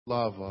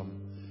Love,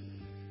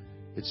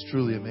 it's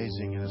truly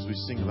amazing. And as we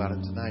sing about it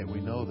tonight, we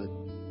know that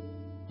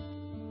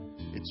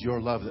it's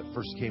your love that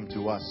first came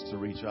to us to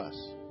reach us.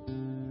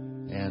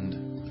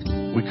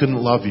 And we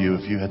couldn't love you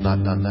if you had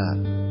not done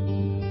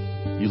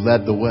that. You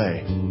led the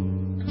way.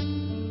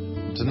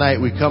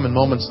 Tonight we come in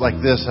moments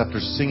like this after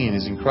singing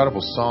these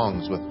incredible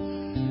songs with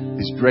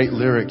these great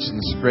lyrics and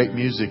this great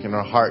music, and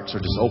our hearts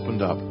are just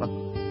opened up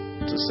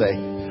to say,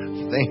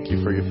 thank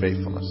you for your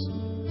faithfulness.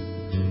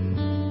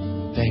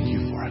 Thank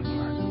you for it,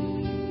 Lord.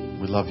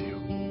 We love you.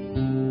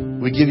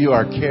 We give you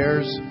our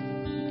cares,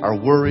 our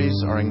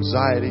worries, our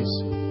anxieties.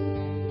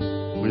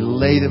 We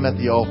lay them at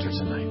the altar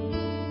tonight.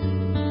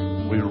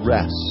 We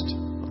rest.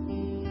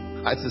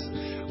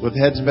 With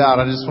heads bowed,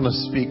 I just want to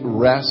speak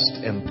rest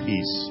and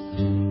peace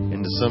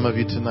into some of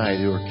you tonight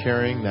who are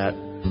carrying that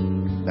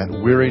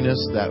weariness,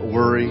 that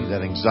worry,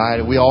 that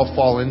anxiety. We all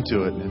fall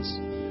into it.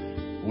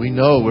 We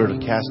know we're to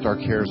cast our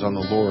cares on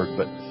the Lord,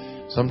 but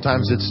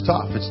sometimes it's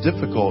tough. It's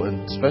difficult,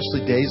 and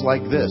especially days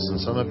like this. And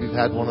some of you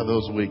have had one of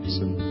those weeks.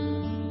 And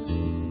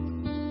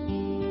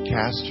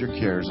cast your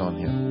cares on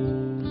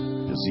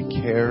Him, because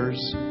He cares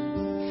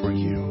for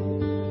you,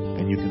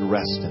 and you can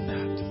rest in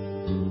that.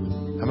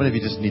 How many of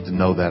you just need to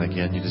know that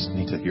again? You just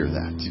need to hear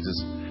that.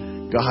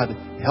 God,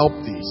 help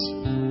these.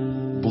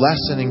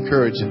 Bless and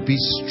encourage and be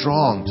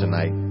strong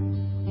tonight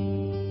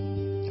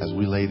as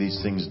we lay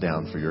these things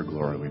down for your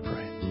glory, we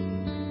pray.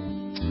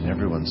 And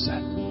everyone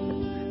said,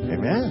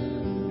 Amen.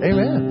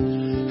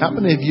 Amen. How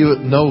many of you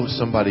know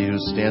somebody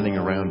who's standing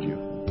around you?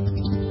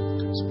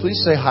 So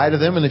please say hi to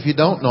them, and if you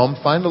don't know them,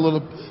 find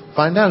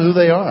out who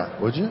they are,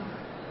 would you?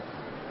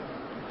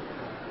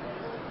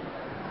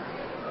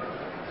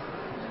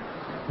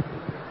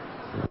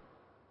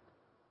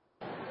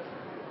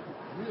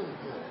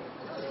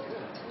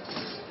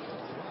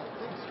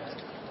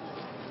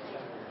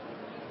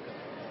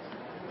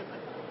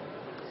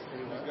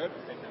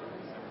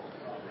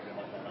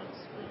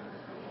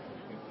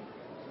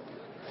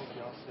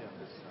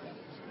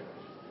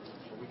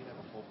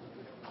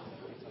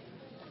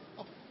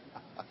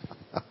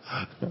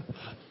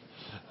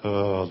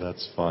 Oh,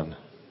 that's fun.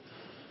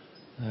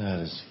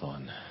 That is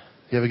fun.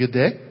 You have a good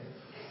day?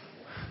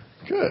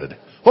 Good.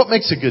 What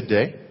makes a good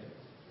day?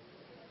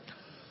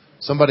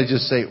 Somebody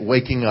just say,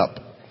 waking up.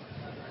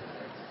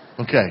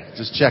 Okay,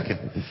 just checking.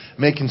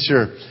 Making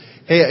sure.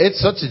 Hey,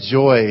 it's such a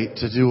joy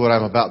to do what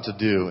I'm about to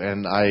do,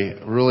 and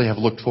I really have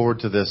looked forward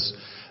to this.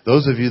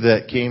 Those of you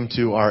that came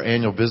to our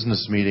annual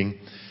business meeting,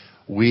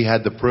 we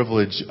had the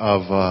privilege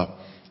of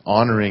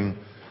honoring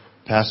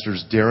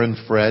Pastors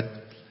Darren Fred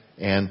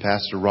and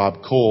Pastor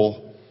Rob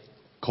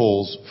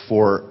Coles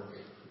for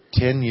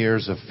 10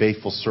 years of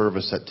faithful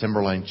service at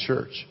Timberline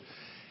Church.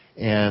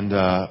 And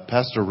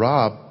Pastor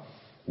Rob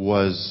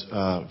was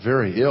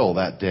very ill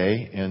that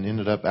day and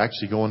ended up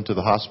actually going to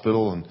the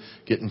hospital and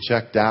getting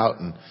checked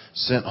out and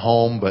sent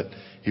home, but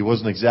he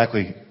wasn't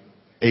exactly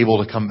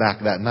able to come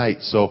back that night.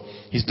 So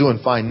he's doing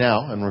fine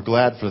now, and we're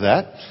glad for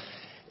that.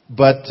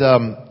 But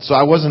so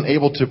I wasn't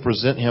able to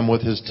present him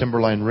with his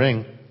Timberline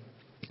ring.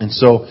 And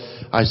so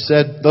I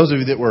said, those of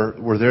you that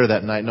were there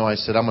that night know I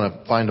said, I'm going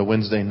to find a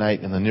Wednesday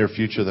night in the near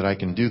future that I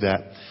can do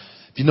that.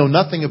 If you know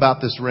nothing about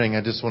this ring,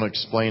 I just want to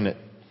explain it.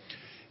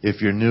 If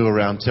you're new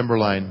around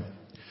Timberline,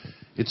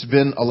 it's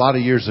been a lot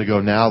of years ago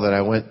now that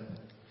I went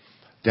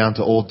down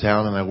to Old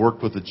Town and I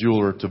worked with a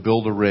jeweler to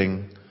build a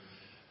ring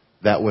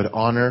that would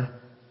honor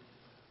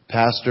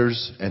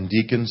pastors and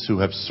deacons who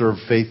have served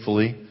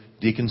faithfully.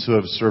 Deacons who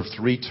have served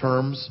 3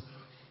 terms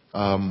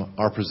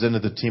are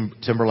presented the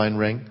Timberline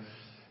ring.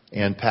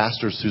 And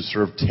pastors who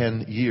served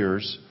 10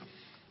 years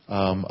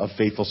of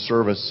faithful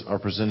service are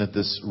presented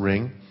this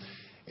ring.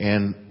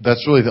 And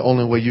that's really the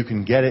only way you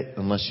can get it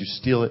unless you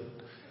steal it.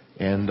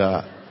 And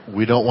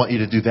we don't want you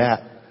to do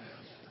that.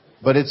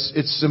 But it's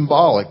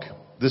symbolic.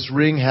 This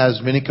ring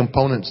has many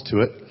components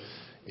to it.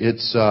 It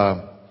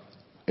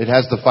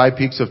has the 5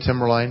 peaks of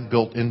Timberline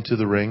built into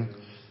the ring.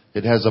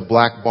 It has a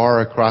black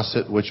bar across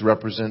it, which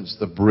represents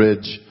the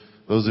bridge.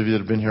 Those of you that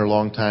have been here a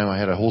long time, I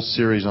had a whole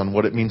series on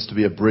what it means to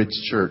be a bridge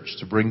church,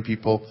 to bring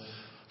people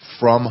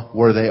from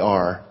where they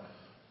are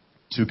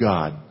to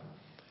God.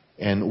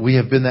 And we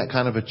have been that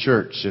kind of a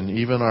church. And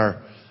even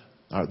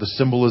the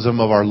symbolism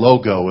of our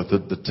logo with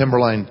the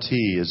Timberline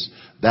T is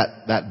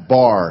that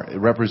bar. It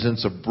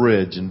represents a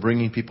bridge and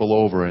bringing people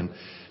over. And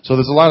so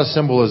there's a lot of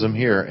symbolism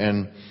here.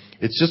 And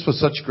it's just with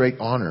such great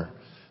honor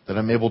that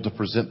I'm able to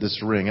present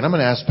this ring. And I'm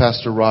going to ask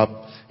Pastor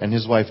Rob and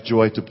his wife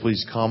Joy to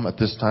please come at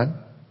this time.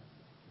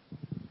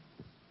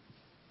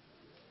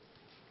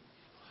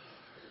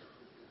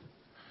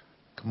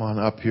 Come on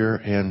up here,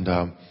 and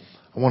I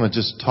want to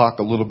just talk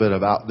a little bit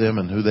about them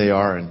and who they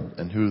are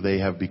and who they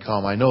have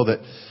become. I know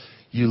that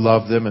you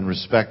love them and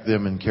respect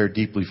them and care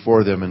deeply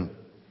for them. And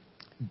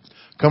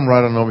come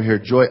right on over here.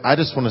 Joy, I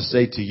just want to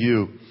say to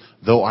you,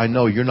 though I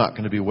know you're not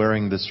going to be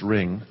wearing this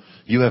ring,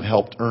 you have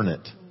helped earn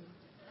it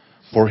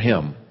for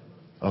him.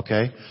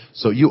 Okay?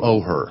 So you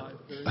owe her.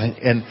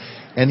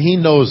 And he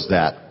knows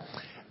that.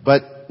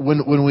 But when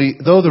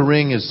though the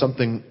ring is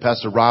something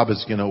Pastor Rob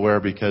is going to wear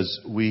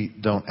because we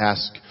don't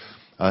ask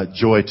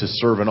joy to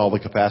serve in all the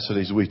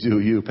capacities we do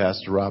you,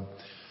 Pastor Rob.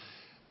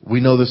 We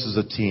know this is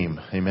a team.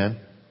 Amen.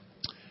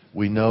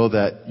 We know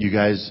that you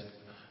guys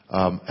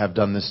have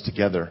done this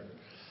together.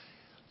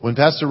 When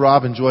Pastor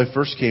Rob and Joy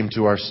first came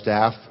to our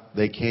staff,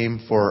 they came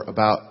for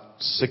about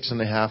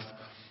 6.5,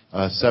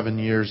 7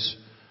 years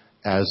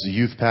as a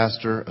youth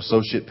pastor,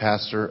 associate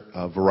pastor,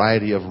 a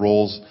variety of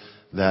roles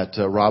that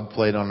Rob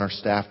played on our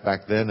staff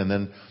back then. And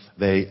then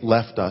they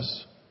left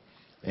us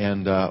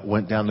and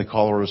went down to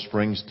Colorado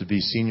Springs to be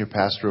senior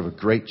pastor of a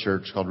great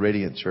church called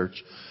Radiant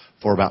Church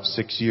for about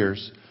 6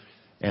 years.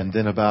 And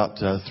then about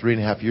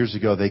 3.5 years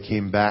ago, they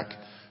came back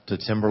to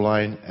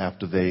Timberline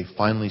after they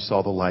finally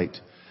saw the light.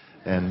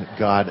 And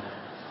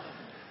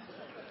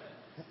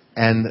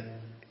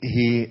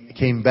he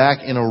came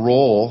back in a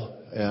role,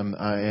 and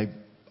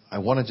I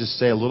want to just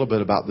say a little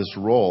bit about this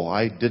role.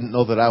 I didn't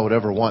know that I would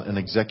ever want an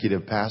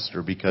executive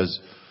pastor, because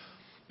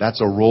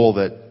that's a role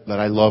that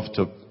I love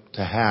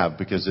to have,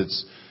 because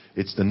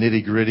it's the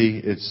nitty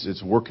gritty.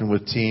 It's working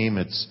with team.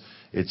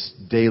 It's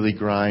daily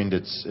grind.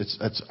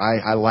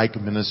 I like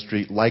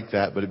ministry like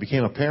that, but it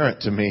became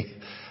apparent to me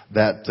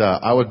that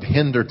I would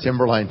hinder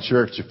Timberline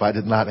Church if I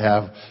did not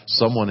have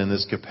someone in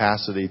this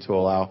capacity to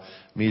allow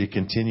me to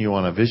continue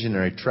on a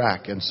visionary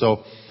track. And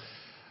so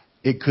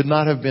it could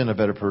not have been a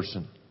better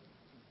person.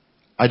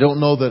 I don't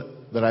know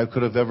that I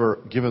could have ever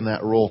given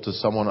that role to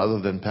someone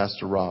other than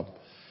Pastor Rob,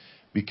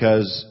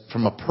 because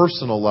from a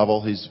personal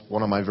level, he's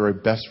one of my very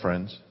best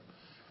friends.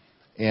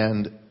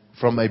 And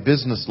from a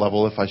business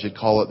level, if I should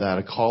call it that,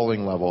 a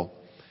calling level,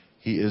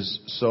 he is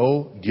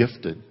so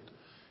gifted.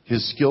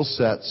 His skill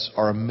sets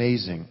are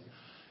amazing.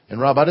 And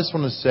Rob, I just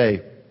want to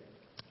say,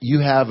 you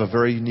have a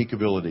very unique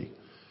ability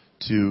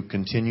to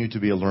continue to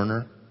be a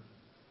learner.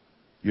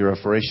 You're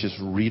a voracious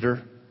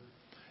reader.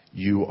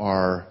 You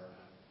are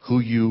who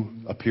you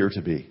appear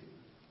to be.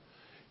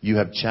 You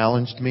have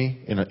challenged me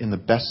in the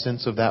best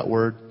sense of that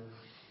word.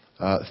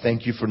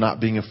 Thank you for not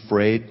being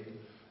afraid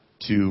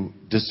to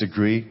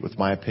disagree with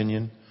my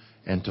opinion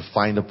and to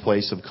find a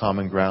place of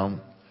common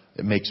ground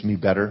that makes me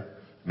better,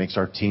 makes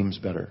our teams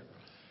better.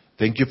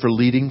 Thank you for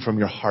leading from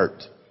your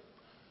heart.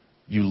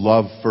 You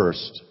love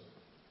first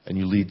and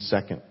you lead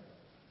second.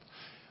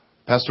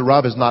 Pastor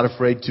Rob is not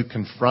afraid to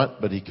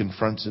confront, but he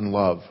confronts in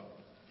love.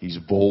 He's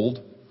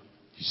bold.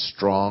 He's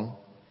strong.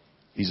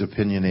 He's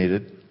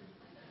opinionated.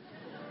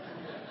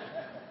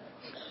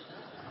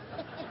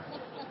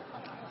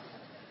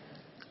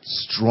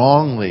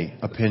 Strongly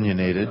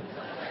opinionated.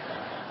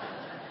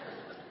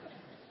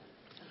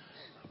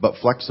 But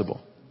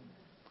flexible.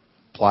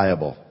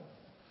 Pliable.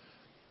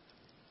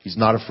 He's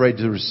not afraid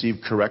to receive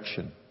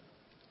correction.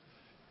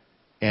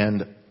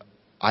 And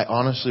I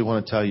honestly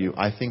want to tell you,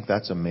 I think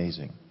that's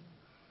amazing.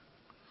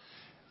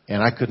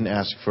 And I couldn't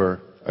ask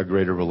for a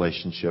greater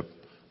relationship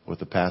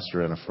with a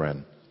pastor and a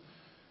friend.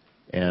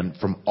 And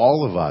from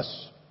all of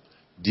us,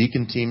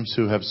 deacon teams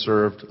who have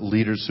served,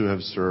 leaders who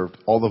have served,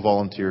 all the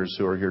volunteers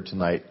who are here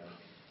tonight,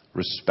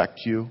 respect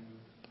you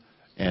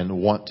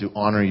and want to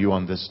honor you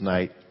on this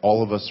night.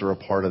 All of us are a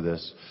part of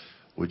this.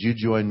 Would you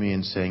join me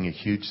in saying a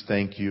huge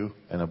thank you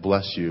and a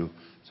bless you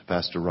to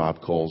Pastor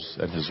Rob Coles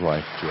and his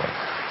wife, Joy.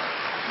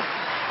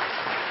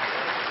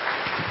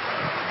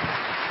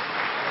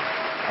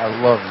 I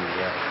love you,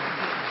 guys.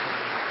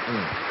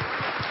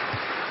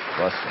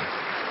 Bless you.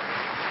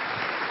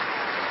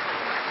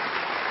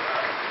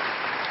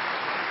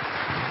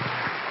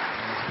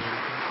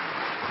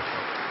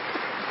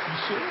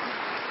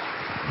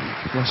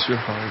 Bless your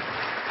heart.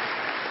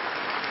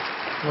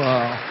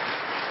 Wow.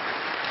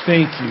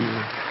 Thank you.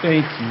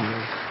 Thank you.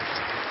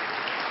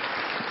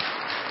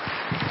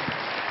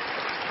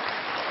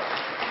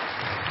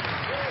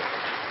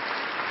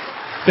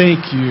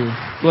 Thank you.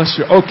 Bless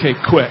your... Okay,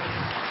 quit.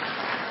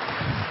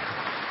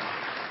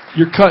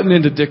 You're cutting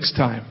into Dick's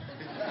time.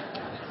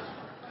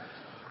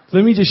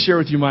 Let me just share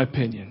with you my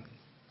opinion.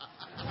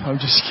 I'm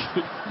just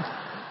kidding.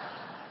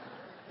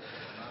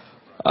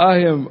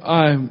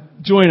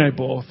 Joy and I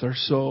both are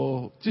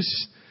so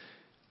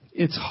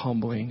it's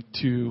humbling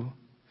to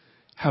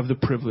have the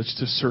privilege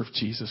to serve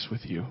Jesus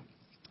with you.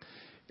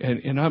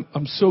 And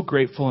I'm so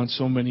grateful on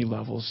so many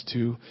levels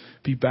to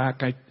be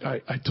back.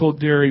 I told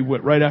Derry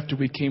right after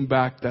we came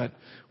back that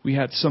we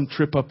had some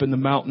trip up in the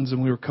mountains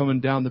and we were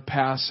coming down the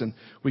pass and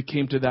we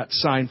came to that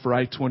sign for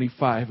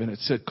I-25 and it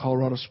said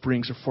Colorado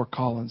Springs or Fort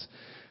Collins.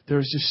 There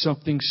was just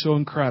something so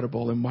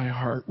incredible in my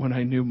heart when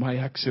I knew my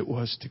exit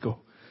was to go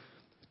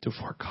to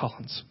Fort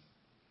Collins.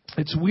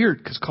 It's weird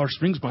because Colorado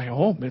Springs is my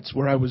home. It's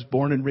where I was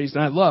born and raised.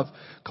 And I love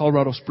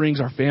Colorado Springs.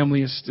 Our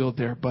family is still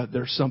there. But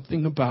there's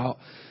something about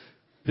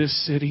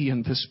this city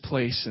and this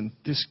place and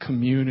this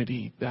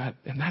community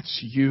and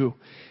that's you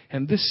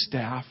and this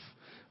staff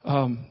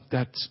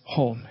that's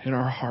home in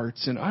our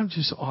hearts. And I'm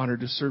just honored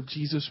to serve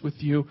Jesus with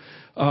you.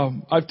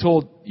 I've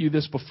told you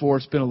this before.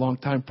 It's been a long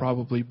time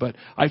probably, but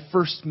I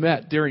first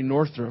met Derry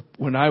Northrup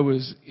when I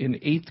was in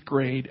 8th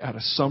grade at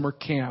a summer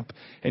camp,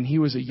 and he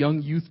was a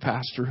young youth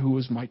pastor who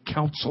was my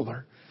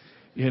counselor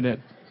in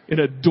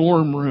a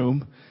dorm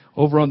room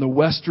over on the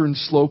western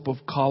slope of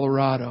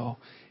Colorado.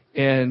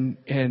 And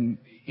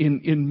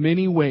in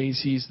many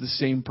ways, he's the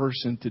same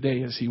person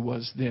today as he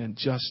was then,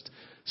 just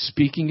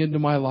speaking into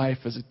my life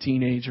as a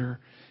teenager,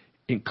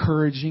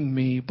 encouraging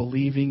me,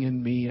 believing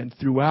in me. And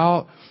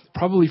throughout,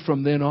 probably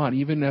from then on,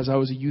 even as I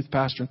was a youth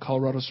pastor in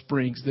Colorado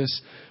Springs,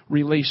 this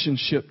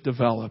relationship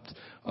developed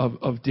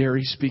of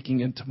Derry speaking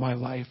into my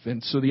life.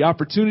 And so the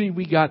opportunity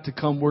we got to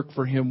come work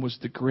for him was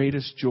the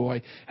greatest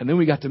joy. And then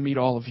we got to meet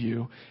all of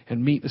you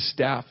and meet the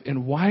staff.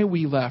 And why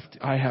we left,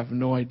 I have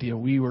no idea.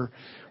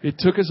 It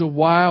took us a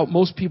while.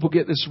 Most people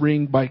get this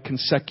ring by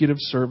consecutive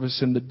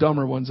service, and the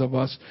dumber ones of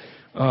us,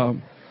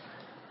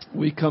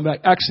 we come back.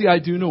 Actually, I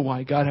do know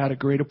why. God had a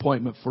great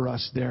appointment for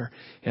us there.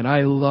 And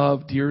I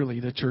love dearly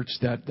the church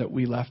that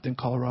we left in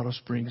Colorado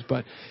Springs.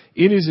 But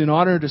it is an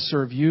honor to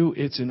serve you.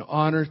 It's an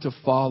honor to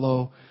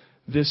follow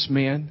this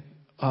man.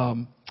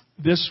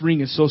 This ring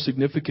is so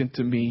significant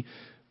to me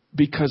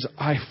because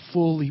I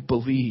fully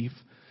believe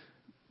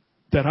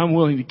that I'm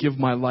willing to give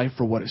my life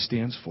for what it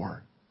stands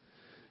for.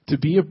 To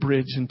be a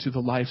bridge into the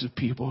lives of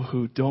people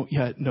who don't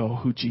yet know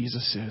who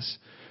Jesus is.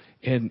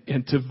 And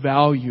to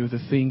value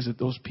the things that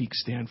those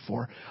peaks stand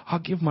for. I'll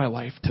give my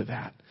life to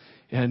that.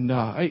 And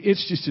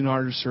it's just an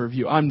honor to serve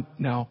you. I'm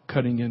now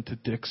cutting into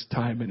Dick's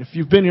time. And if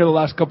you've been here the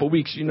last couple of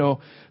weeks, you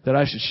know that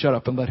I should shut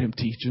up and let him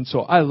teach. And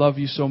so I love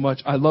you so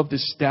much. I love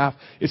this staff.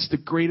 It's the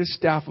greatest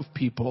staff of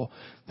people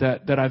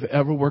that I've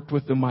ever worked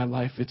with in my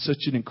life. It's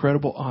such an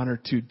incredible honor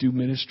to do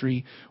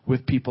ministry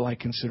with people I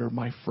consider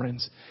my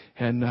friends.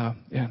 And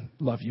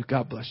love you.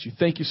 God bless you.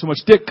 Thank you so much.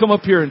 Dick, come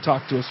up here and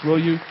talk to us,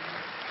 will you?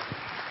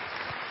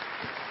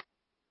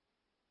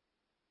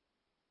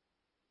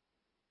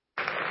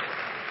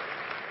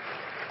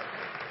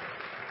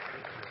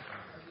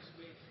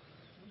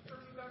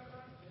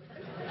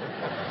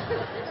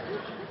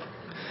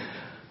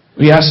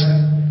 We asked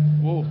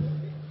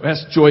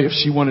Joy if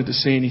she wanted to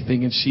say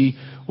anything, and she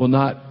will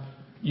not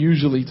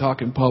usually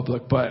talk in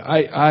public, but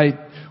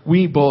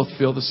we both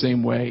feel the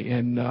same way.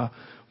 And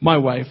my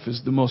wife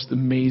is the most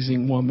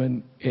amazing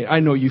woman. I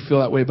know you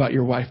feel that way about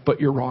your wife, but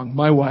you're wrong.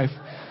 My wife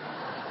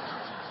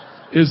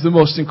is the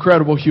most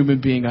incredible human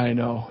being I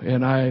know,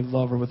 and I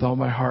love her with all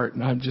my heart,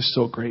 and I'm just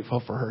so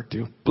grateful for her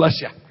too. Bless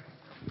you.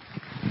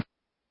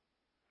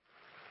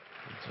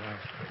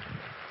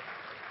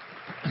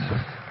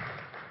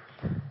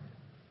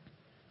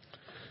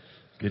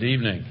 Good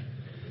evening.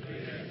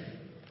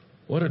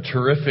 What a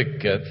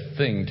terrific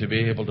thing to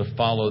be able to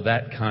follow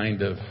that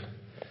kind of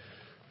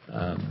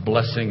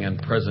blessing and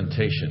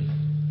presentation.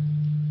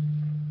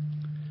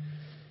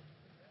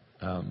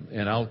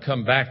 And I'll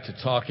come back to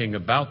talking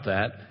about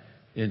that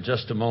in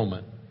just a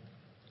moment.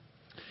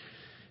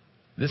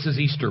 This is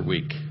Easter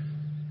week.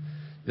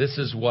 This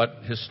is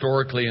what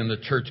historically in the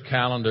church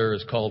calendar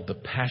is called the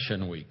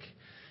Passion Week.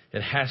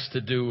 It has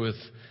to do with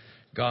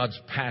God's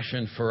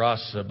passion for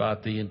us,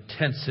 about the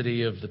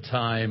intensity of the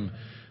time,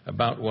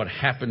 about what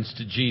happens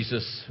to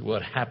Jesus,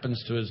 what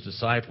happens to his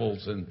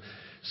disciples. And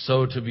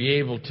so to be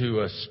able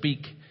to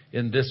speak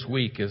in this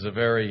week is a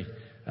very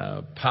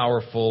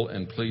powerful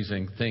and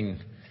pleasing thing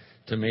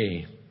to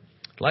me.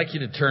 I'd like you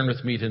to turn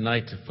with me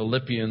tonight to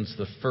Philippians,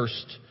 the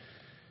first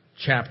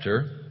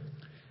chapter.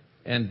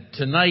 And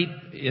tonight,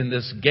 in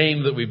this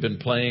game that we've been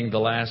playing the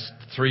last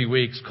 3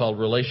 weeks called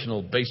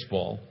Relational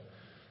Baseball,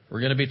 we're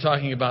going to be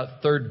talking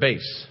about third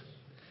base.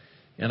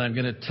 And I'm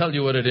going to tell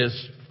you what it is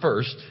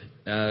first,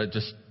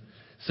 just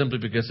simply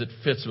because it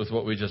fits with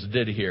what we just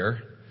did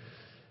here.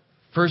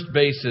 First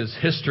base is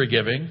history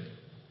giving.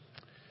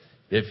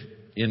 If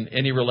in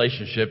any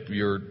relationship,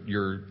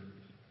 your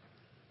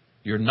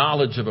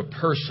knowledge of a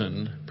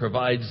person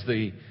provides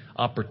the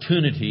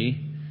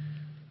opportunity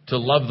to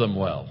love them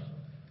well.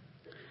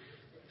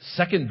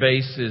 Second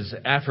base is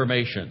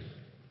affirmation,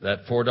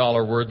 that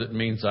 $4 word that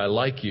means I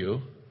like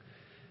you.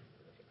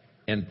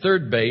 And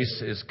third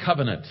base is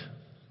covenant,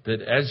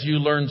 that as you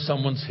learn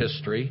someone's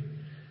history,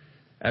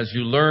 as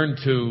you learn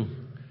to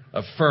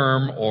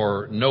affirm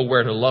or know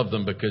where to love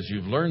them because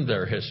you've learned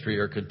their history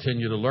or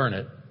continue to learn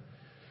it,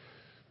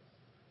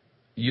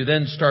 you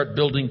then start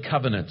building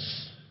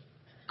covenants,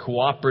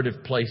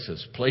 cooperative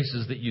places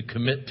that you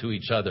commit to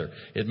each other.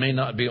 It may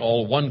not be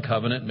all one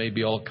covenant, it may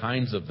be all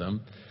kinds of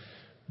them.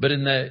 But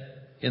in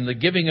the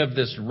giving of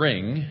this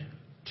ring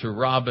to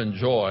Rob and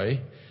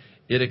Joy,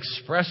 it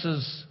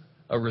expresses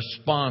a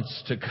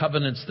response to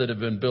covenants that have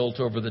been built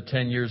over the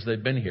 10 years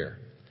they've been here.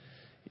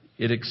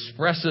 It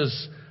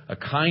expresses a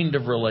kind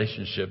of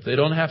relationship. They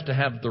don't have to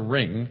have the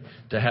ring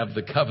to have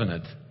the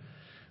covenant,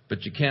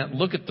 but you can't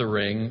look at the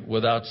ring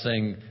without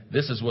saying,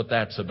 this is what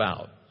that's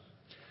about.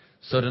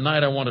 So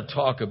tonight I want to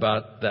talk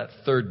about that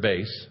third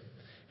base.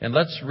 And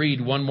let's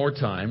read one more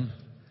time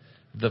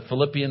the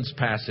Philippians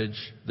passage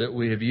that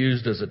we have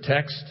used as a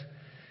text.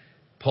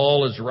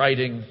 Paul is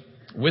writing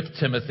with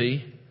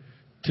Timothy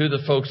to the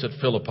folks at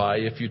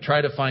Philippi. If you try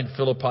to find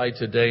Philippi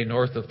today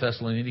north of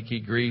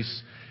Thessaloniki,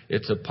 Greece,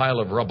 it's a pile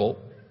of rubble.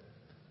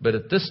 But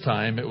at this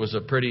time, it was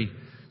a pretty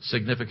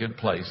significant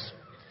place.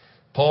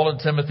 Paul and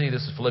Timothy,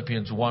 this is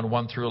Philippians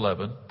 1 through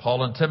 11.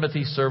 Paul and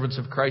Timothy, servants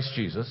of Christ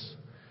Jesus,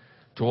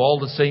 to all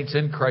the saints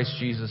in Christ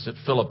Jesus at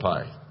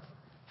Philippi.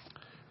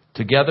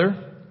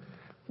 together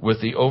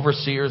with the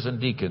overseers and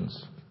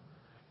deacons,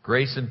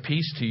 grace and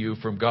peace to you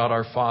from God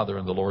our Father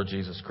and the Lord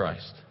Jesus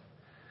Christ.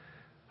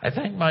 I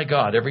thank my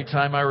God every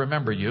time I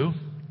remember you.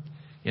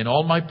 In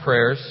all my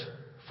prayers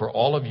for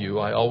all of you,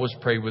 I always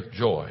pray with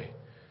joy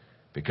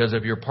because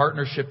of your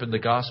partnership in the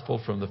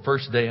gospel from the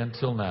first day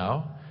until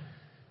now,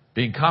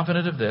 being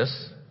confident of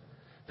this,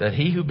 that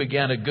he who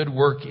began a good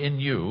work in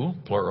you,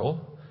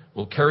 plural,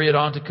 will carry it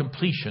on to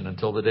completion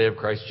until the day of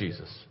Christ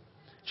Jesus.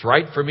 It's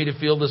right for me to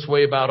feel this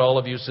way about all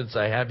of you since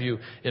I have you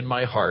in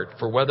my heart.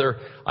 For whether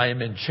I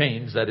am in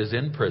chains, that is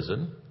in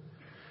prison,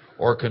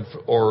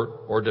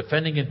 or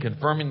defending and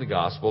confirming the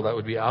gospel, that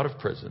would be out of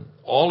prison,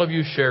 all of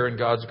you share in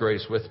God's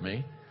grace with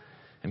me.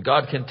 And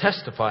God can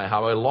testify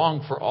how I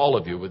long for all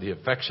of you with the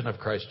affection of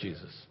Christ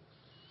Jesus.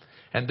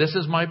 And this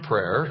is my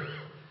prayer,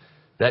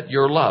 that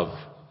your love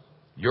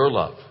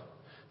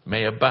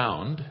may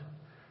abound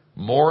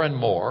more and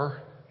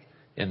more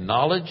in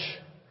knowledge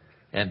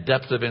and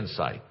depth of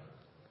insight,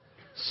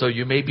 so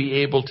you may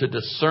be able to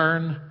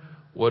discern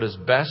what is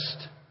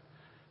best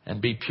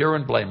and be pure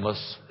and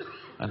blameless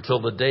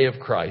until the day of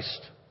Christ,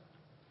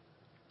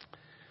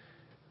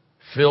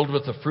 filled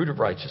with the fruit of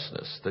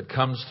righteousness that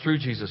comes through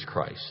Jesus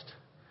Christ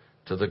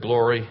to the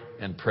glory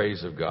and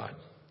praise of God.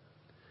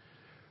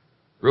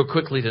 Real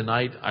quickly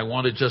tonight, I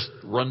want to just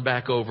run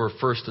back over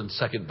first and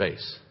second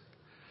base.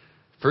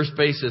 First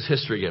base is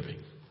history giving.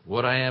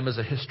 What I am is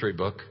a history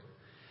book.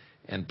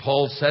 And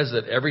Paul says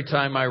that every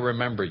time I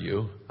remember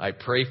you, I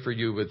pray for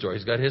you with joy.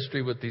 He's got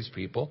history with these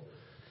people.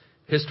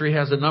 History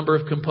has a number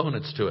of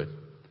components to it.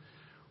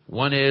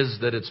 One is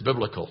that it's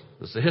biblical.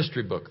 It's a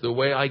history book. The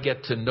way I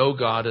get to know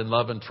God and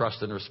love and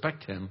trust and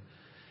respect Him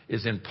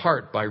is in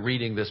part by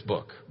reading this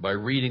book, by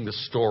reading the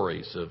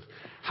stories of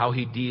how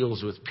He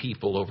deals with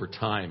people over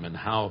time and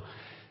how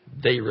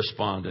they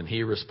respond and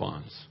He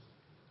responds.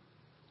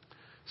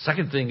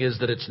 Second thing is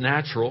that it's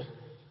natural.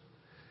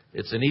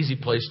 It's an easy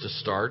place to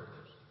start.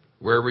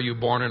 Where were you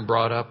born and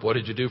brought up? What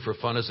did you do for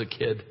fun as a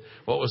kid?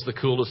 What was the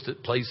coolest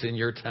place in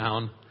your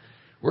town?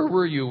 Where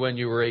were you when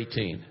you were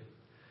 18?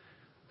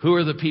 Who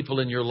are the people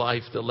in your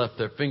life that left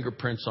their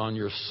fingerprints on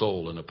your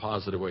soul in a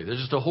positive way? There's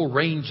just a whole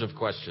range of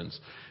questions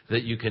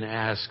that you can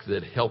ask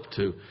that help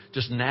to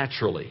just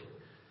naturally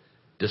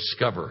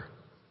discover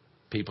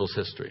people's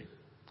history.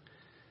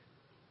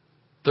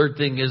 Third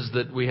thing is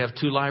that we have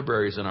two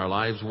libraries in our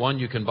lives. One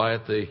you can buy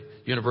at the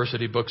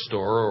university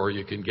bookstore, or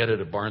you can get it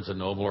at Barnes &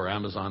 Noble or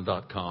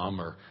Amazon.com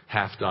or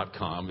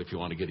half.com if you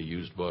want to get a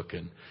used book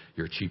and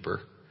you're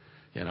cheaper.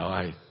 You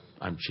know,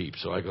 I'm cheap,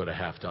 so I go to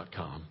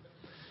half.com.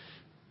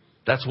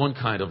 That's one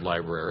kind of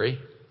library.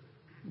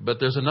 But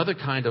there's another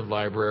kind of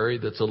library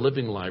that's a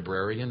living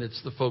library, and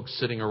it's the folks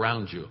sitting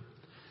around you.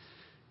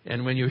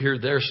 And when you hear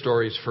their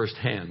stories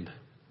firsthand,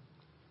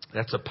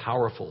 that's a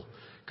powerful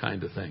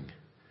kind of thing.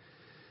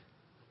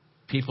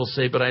 People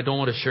say, but I don't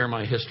want to share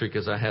my history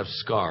because I have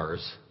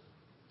scars.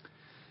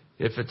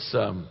 If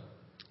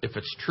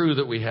it's true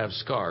that we have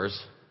scars,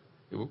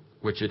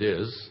 which it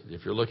is,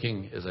 if you're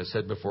looking, as I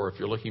said before, if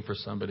you're looking for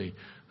somebody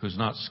who's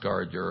not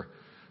scarred, you're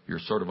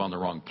sort of on the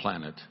wrong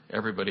planet.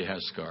 Everybody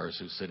has scars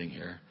who's sitting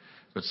here.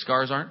 But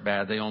scars aren't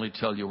bad. They only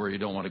tell you where you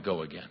don't want to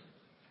go again.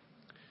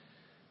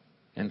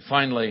 And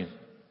finally,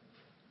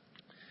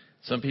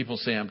 some people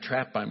say, I'm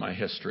trapped by my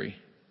history.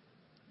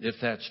 If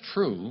that's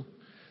true,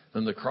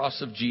 then the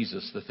cross of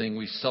Jesus, the thing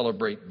we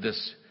celebrate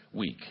this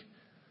week,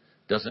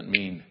 doesn't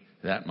mean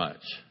that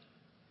much.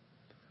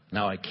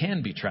 Now, I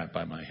can be trapped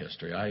by my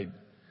history.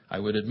 I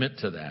would admit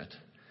to that.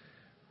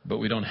 But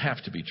we don't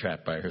have to be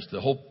trapped by our history.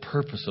 The whole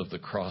purpose of the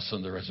cross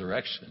and the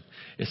resurrection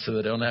is so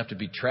that I don't have to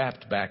be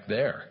trapped back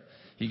there.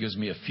 He gives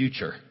me a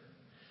future.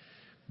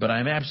 But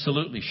I'm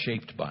absolutely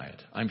shaped by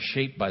it. I'm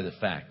shaped by the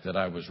fact that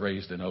I was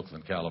raised in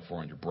Oakland,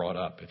 California, brought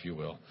up, if you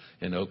will,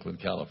 in Oakland,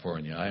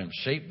 California. I am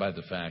shaped by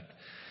the fact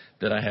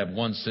that I have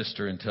one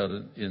sister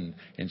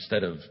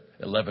instead of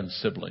 11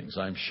 siblings.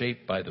 I'm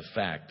shaped by the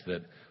fact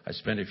that I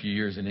spent a few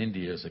years in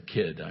India as a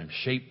kid. I'm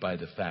shaped by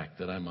the fact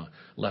that I'm a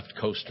left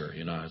coaster.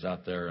 You know, I was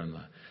out there on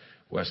the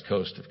west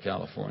coast of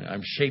California.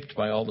 I'm shaped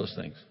by all those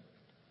things.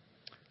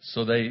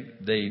 So they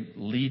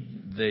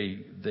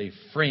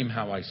frame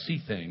how I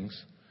see things,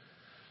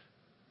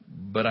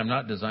 but I'm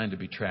not designed to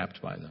be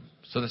trapped by them.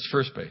 So that's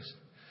first base.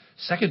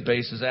 Second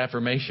base is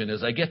affirmation.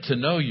 As I get to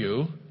know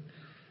you,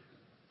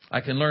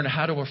 I can learn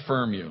how to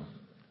affirm you.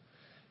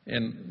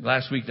 And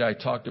last week I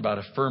talked about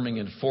affirming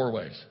in 4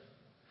 ways.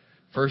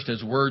 First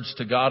is words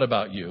to God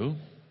about you.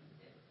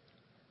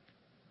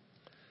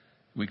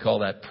 We call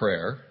that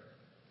prayer.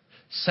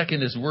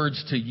 Second is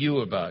words to you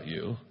about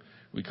you.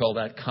 We call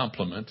that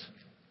compliment.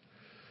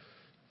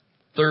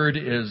 Third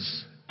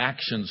is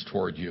actions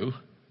toward you.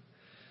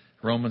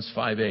 Romans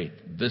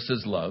 5:8. This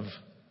is love,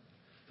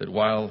 that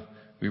while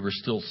we were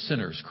still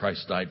sinners,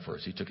 Christ died for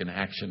us. He took an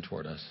action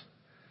toward us.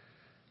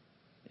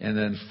 And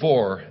then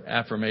 4,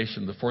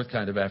 affirmation. The fourth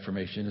kind of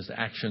affirmation is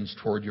actions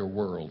toward your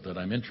world, that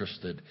I'm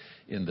interested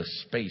in the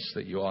space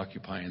that you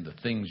occupy and the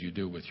things you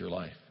do with your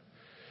life.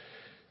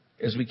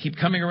 As we keep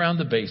coming around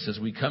the bases,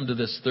 we come to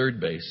this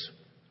third base,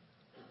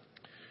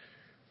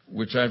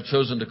 which I've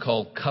chosen to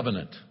call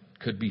covenant.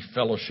 Could be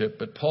fellowship,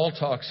 but Paul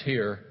talks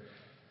here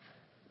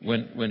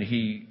when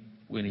he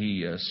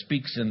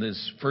speaks in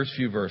these first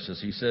few verses.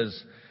 He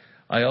says,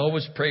 I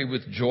always pray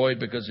with joy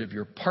because of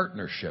your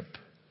partnership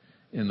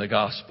in the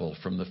gospel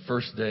from the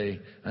first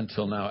day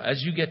until now.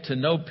 As you get to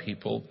know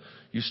people,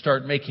 you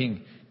start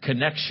making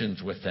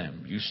connections with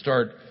them. You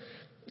start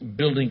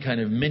building kind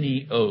of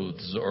mini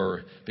oaths,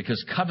 or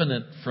because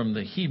covenant from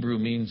the Hebrew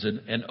means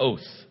an oath.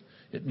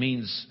 It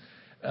means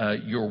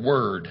your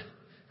word.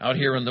 Out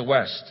here in the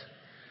West,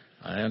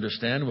 I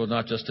understand, well,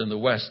 not just in the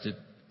West, it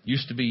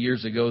used to be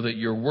years ago that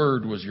your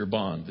word was your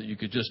bond, that you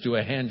could just do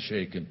a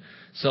handshake and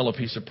sell a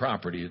piece of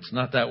property. It's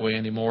not that way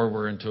anymore.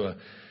 We're into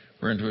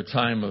a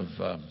time of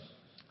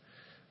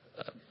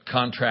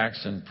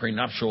contracts and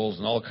prenuptials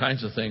and all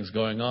kinds of things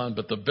going on.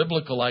 But the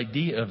biblical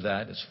idea of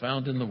that is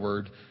found in the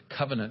word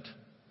covenant.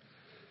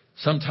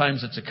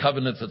 Sometimes it's a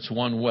covenant that's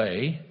one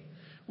way,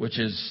 which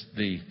is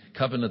the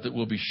covenant that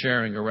we'll be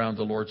sharing around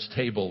the Lord's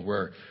table,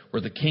 where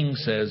the king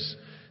says,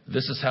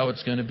 this is how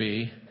it's going to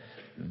be.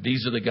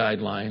 These are the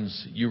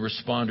guidelines. You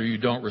respond or you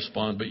don't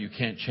respond, but you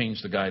can't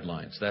change the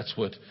guidelines. That's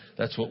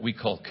what we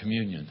call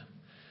communion.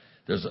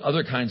 There's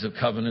other kinds of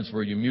covenants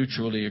where you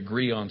mutually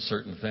agree on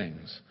certain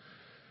things.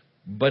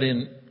 But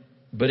in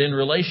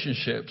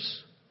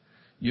relationships,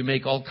 you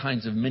make all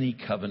kinds of mini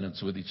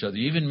covenants with each other.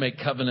 You even make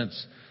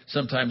covenants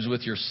sometimes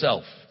with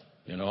yourself.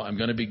 You know, I'm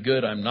going to be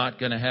good. I'm not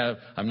going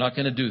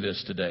to do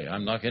this today.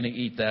 I'm not going to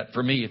eat that.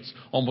 For me, it's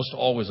almost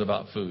always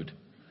about food.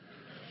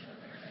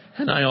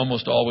 And I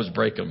almost always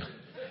break them,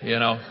 you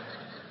know.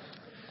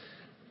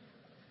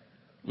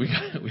 We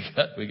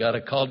got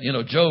a call. You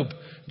know,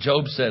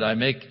 Job said, I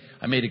made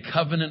a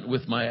covenant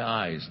with my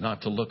eyes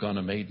not to look on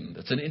a maiden.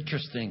 That's an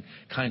interesting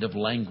kind of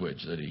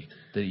language that he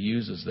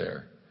uses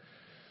there.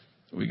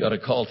 We got a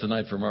call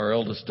tonight from our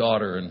eldest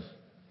daughter, and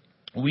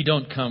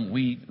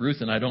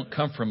Ruth and I don't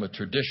come from a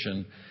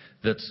tradition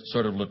that's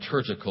sort of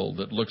liturgical,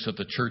 that looks at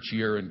the church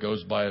year and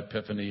goes by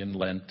Epiphany and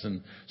Lent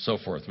and so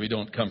forth. We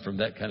don't come from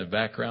that kind of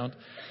background.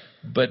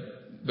 But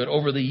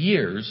over the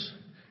years,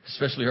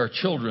 especially our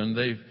children,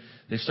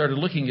 they started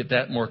looking at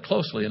that more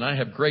closely, and I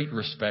have great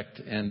respect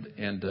and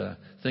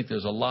think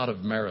there's a lot of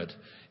merit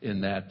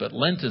in that. But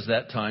Lent is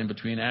that time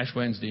between Ash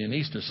Wednesday and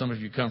Easter. Some of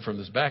you come from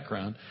this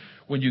background.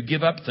 When you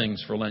give up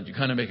things for Lent, you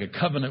kind of make a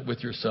covenant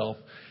with yourself,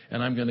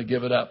 and I'm going to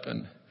give it up.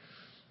 And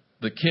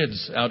the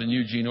kids out in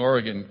Eugene,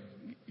 Oregon,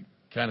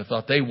 kind of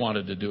thought they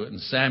wanted to do it. And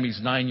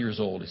Sammy's 9 years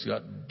old. He's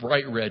got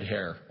bright red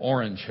hair,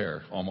 orange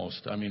hair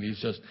almost. I mean,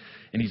 he's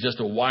just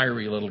a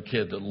wiry little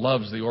kid that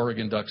loves the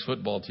Oregon Ducks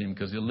football team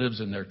because he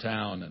lives in their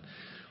town and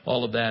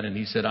all of that. And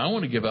he said, I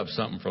want to give up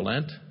something for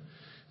Lent.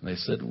 And they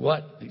said,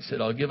 what? He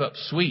said, I'll give up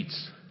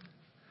sweets,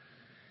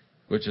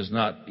 which is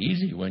not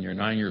easy when you're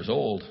 9 years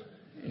old.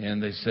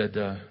 And they said,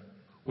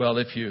 well,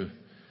 if you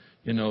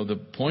know, the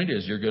point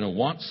is you're going to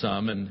want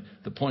some. And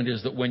the point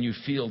is that when you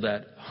feel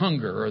that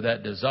hunger or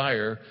that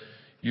desire,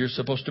 you're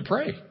supposed to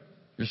pray.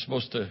 You're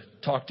supposed to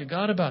talk to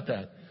God about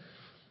that.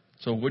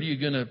 So what are you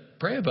going to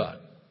pray about?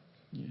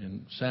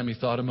 And Sammy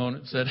thought a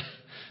moment and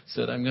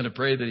said, I'm going to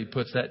pray that he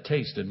puts that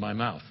taste in my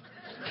mouth.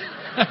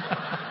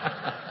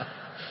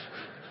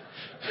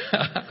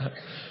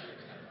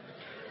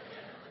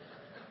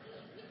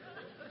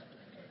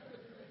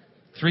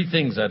 Three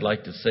things I'd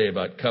like to say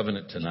about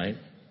covenant tonight.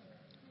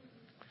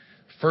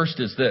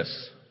 First is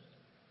this.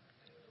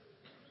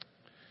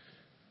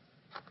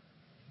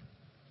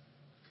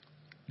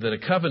 That a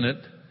covenant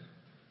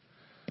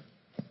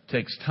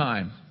takes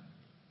time.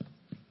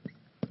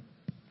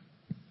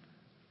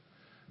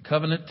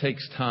 Covenant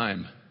takes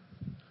time.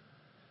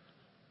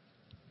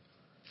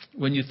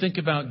 When you think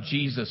about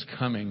Jesus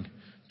coming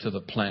to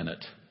the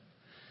planet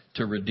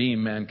to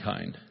redeem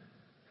mankind,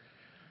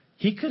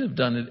 he could have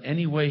done it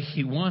any way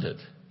he wanted.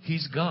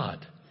 He's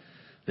God.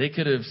 They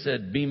could have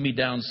said, beam me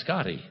down,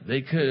 Scotty.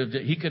 He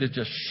could have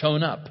just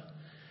shown up.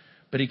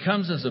 But he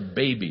comes as a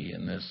baby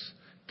in this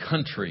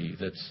country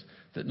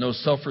that no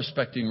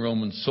self-respecting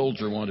Roman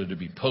soldier wanted to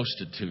be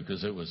posted to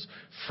because it was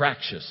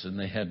fractious and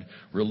they had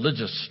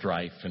religious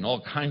strife and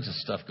all kinds of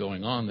stuff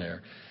going on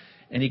there.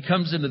 And he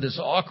comes into this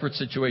awkward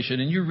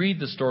situation, and you read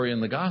the story in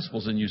the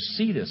Gospels and you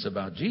see this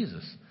about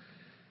Jesus.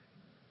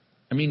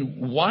 I mean,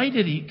 why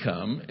did he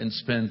come and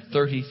spend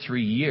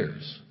 33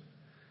 years?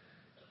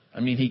 I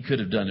mean, he could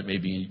have done it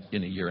maybe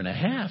in a year and a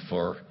half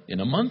or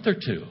in a month or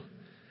two.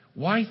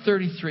 Why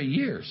 33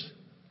 years?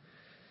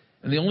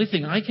 And the only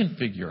thing I can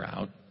figure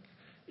out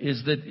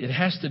is that it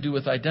has to do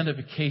with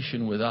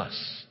identification with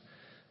us.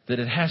 That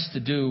it has to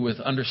do with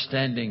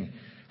understanding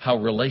how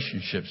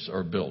relationships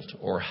are built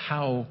or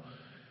how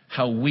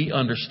we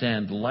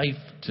understand life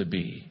to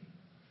be.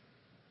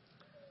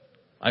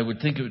 I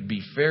would think it would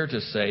be fair to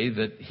say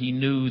that he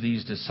knew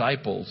these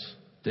disciples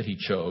that he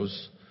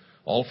chose,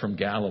 all from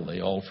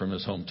Galilee, all from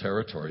his home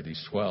territory,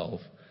 these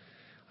 12.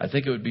 I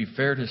think it would be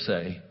fair to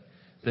say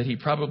that he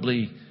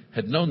probably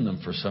had known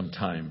them for some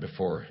time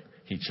before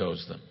he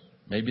chose them.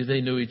 Maybe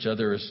they knew each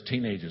other as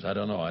teenagers. I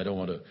don't know. I don't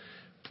want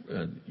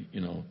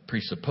to,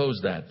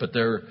 presuppose that. But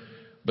there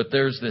But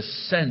there's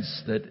this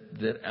sense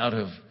that out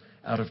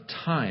of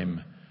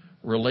time,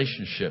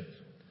 relationship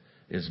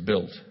is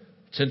built.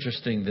 It's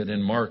interesting that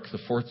in Mark, the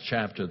 4th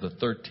chapter, the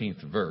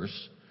 13th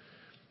verse,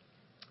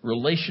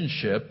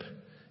 relationship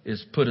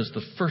is put as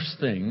the first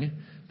thing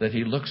that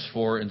he looks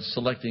for in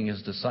selecting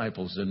his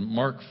disciples. In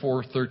Mark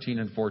 4:13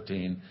 and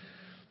 14,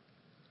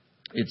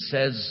 it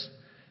says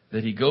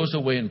that he goes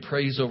away and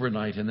prays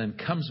overnight and then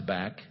comes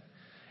back,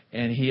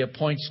 and he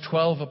appoints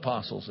 12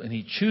 apostles, and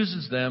he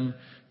chooses them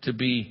to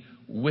be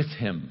with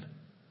him.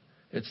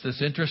 It's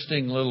this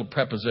interesting little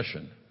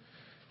preposition.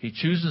 He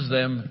chooses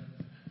them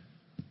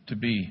to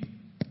be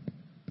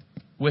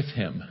with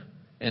him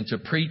and to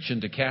preach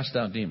and to cast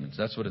out demons.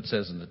 That's what it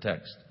says in the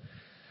text.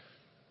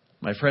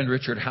 My friend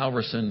Richard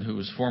Halverson, who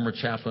was former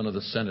chaplain of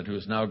the Senate, who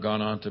has now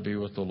gone on to be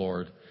with the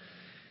Lord,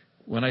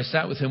 when I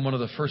sat with him one of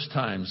the first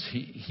times,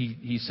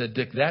 he said,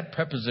 Dick, that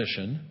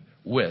preposition,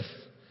 with,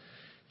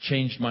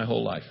 changed my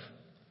whole life.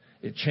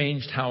 It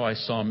changed how I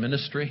saw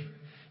ministry.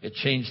 It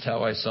changed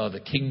how I saw the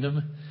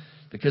kingdom.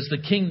 Because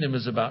the kingdom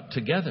is about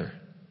together.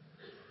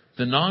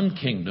 The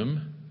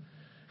non-kingdom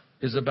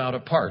is about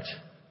apart.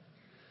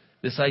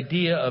 This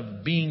idea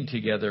of being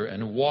together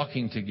and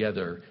walking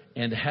together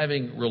and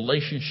having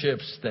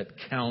relationships that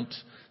count,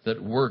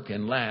 that work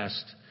and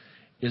last,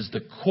 is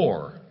the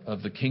core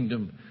of the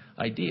kingdom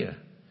idea.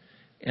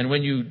 And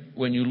when you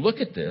look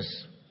at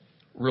this,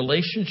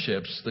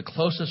 relationships, the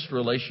closest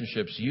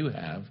relationships you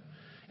have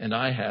and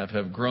I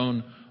have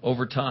grown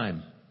over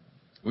time.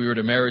 We were at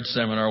a marriage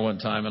seminar one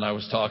time, and I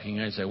was talking,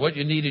 and I said, what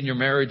you need in your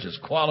marriage is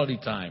quality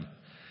time.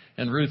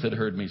 And Ruth had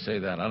heard me say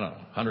that, I don't know,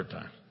 100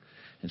 times.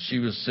 And she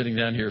was sitting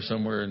down here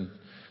somewhere, and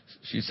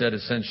she said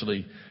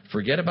essentially,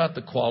 forget about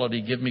the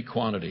quality, give me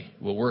quantity.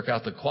 We'll work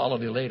out the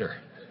quality later.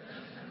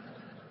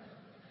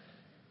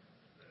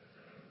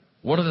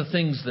 One of the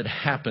things that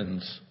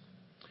happens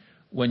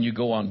when you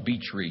go on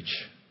beach reach,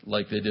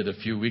 like they did a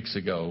few weeks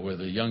ago, where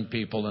the young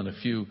people and a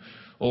few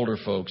older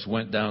folks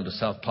went down to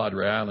South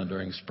Padre Island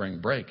during spring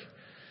break.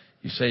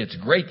 You say it's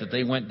great that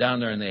they went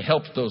down there and they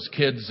helped those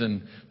kids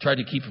and tried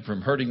to keep them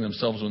from hurting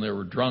themselves when they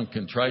were drunk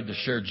and tried to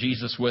share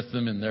Jesus with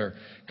them in their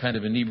kind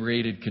of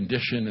inebriated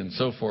condition and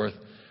so forth.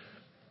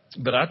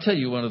 But I'll tell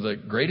you, one of the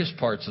greatest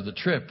parts of the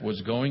trip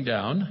was going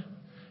down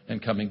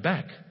and coming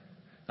back.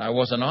 I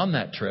wasn't on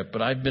that trip,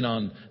 but I've been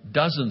on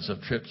dozens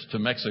of trips to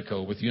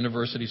Mexico with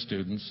university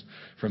students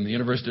from the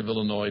University of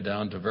Illinois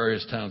down to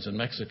various towns in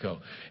Mexico.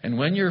 And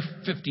when you're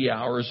 50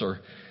 hours or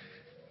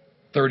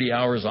 30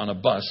 hours on a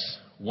bus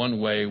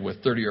one way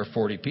with 30 or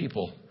 40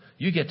 people,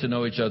 you get to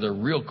know each other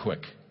real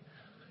quick.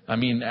 I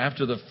mean,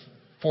 after the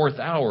 4th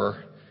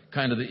hour,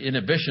 kind of the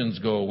inhibitions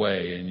go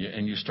away,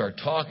 and you start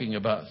talking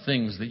about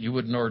things that you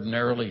wouldn't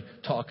ordinarily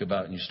talk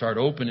about, and you start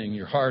opening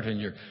your heart,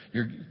 and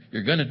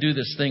you're going to do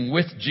this thing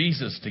with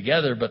Jesus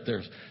together, but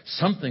there's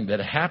something that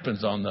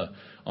happens on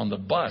the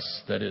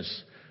bus that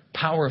is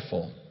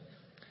powerful.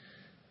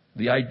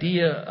 The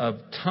idea of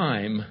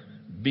time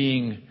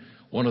being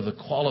one of the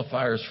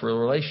qualifiers for a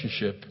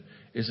relationship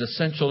is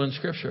essential in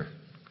Scripture.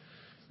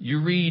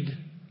 You read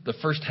the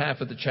first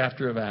half of the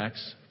chapter of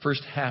Acts,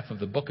 first half of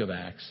the book of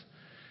Acts,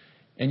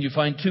 and you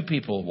find two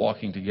people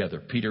walking together,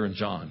 Peter and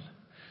John.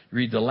 You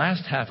read the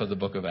last half of the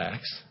book of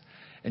Acts,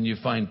 and you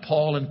find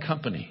Paul and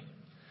company.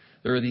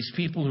 There are these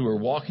people who are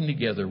walking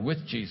together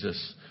with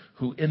Jesus,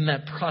 who in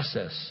that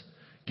process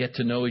get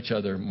to know each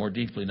other more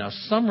deeply. Now,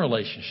 some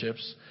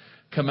relationships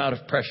come out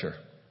of pressure.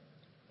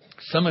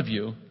 Some of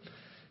you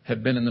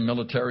have been in the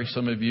military.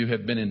 Some of you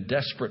have been in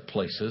desperate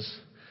places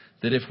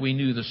that if we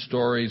knew the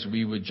stories,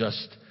 we would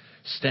just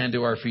stand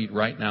to our feet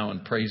right now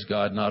and praise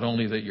God, not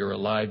only that you're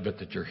alive, but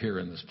that you're here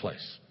in this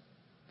place.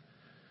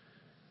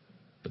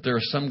 But there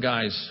are some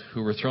guys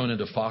who were thrown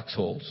into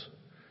foxholes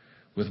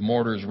with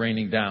mortars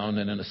raining down,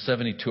 and in a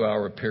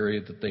 72-hour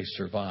period that they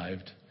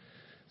survived,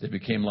 they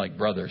became like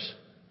brothers.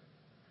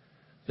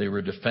 They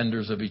were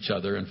defenders of each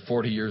other, and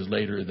 40 years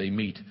later they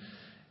meet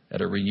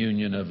at a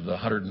reunion of the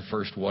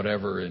 101st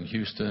whatever in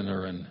Houston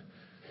or in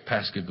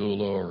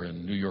Pascagoula or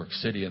in New York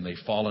City, and they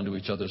fall into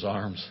each other's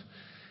arms.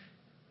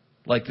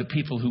 Like the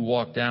people who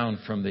walk down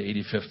from the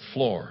 85th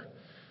floor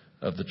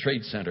of the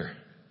Trade Center.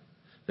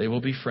 They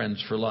will be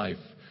friends for life.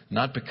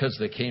 Not because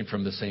they came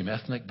from the same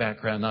ethnic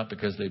background, not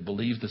because they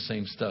believe the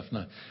same stuff,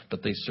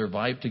 but they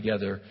survived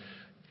together,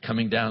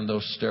 coming down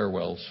those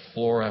stairwells,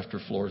 floor after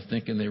floor,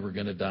 thinking they were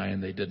going to die,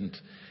 and they didn't.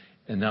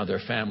 And now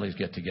their families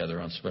get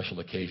together on special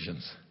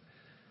occasions.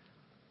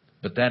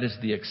 But that is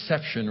the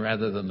exception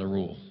rather than the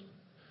rule.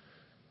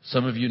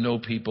 Some of you know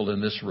people in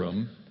this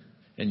room,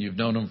 and you've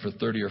known them for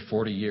 30 or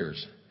 40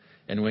 years.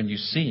 And when you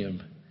see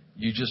them,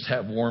 you just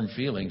have warm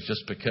feelings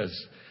just because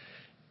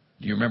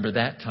you remember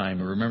that time,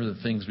 or remember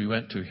the things we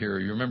went to here, or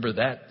you remember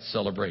that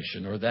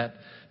celebration, or that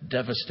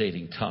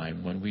devastating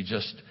time when we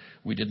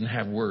didn't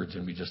have words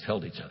and we just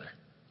held each other.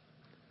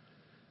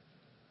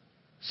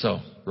 So,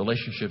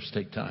 relationships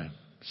take time.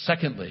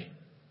 Secondly,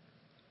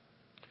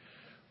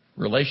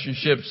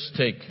 relationships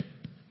take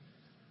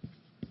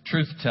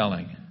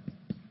truth-telling.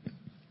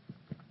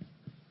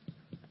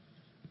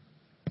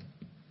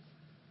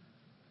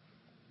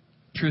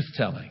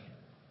 truth-telling.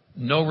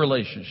 No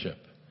relationship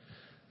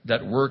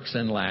that works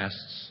and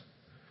lasts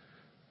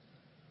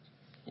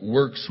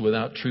works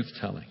without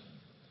truth-telling.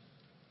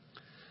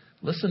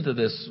 Listen to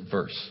this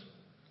verse.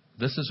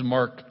 This is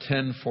Mark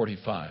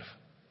 10:45.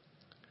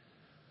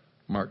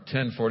 Mark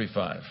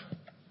 10:45.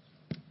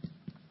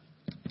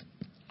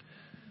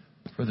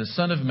 For the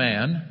Son of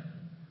Man...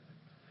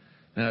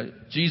 Now,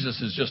 Jesus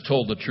has just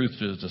told the truth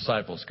to his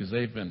disciples because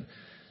they've been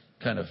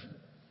kind of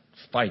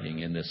fighting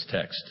in this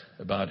text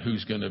about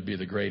who's going to be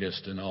the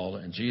greatest and all.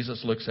 And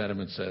Jesus looks at him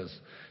and says,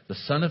 the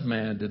Son of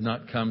Man did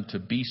not come to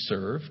be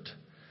served,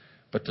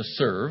 but to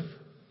serve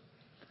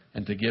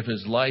and to give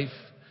his life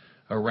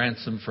a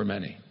ransom for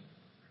many.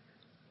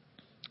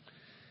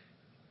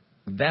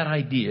 That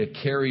idea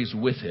carries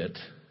with it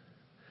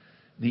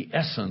the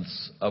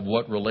essence of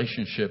what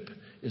relationship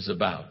is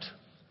about.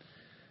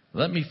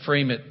 Let me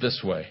frame it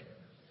this way.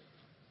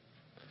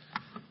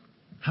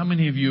 How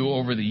many of you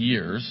over the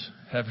years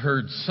have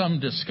heard some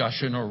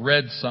discussion or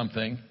read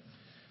something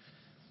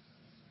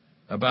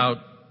about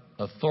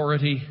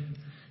authority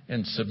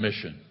and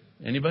submission?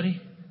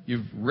 Anybody?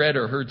 You've read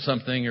or heard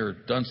something or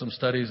done some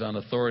studies on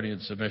authority and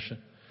submission?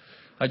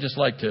 I'd just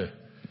like to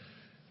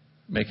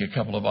make a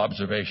couple of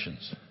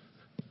observations.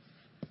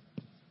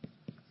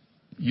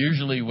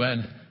 Usually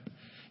when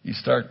you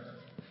start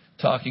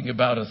talking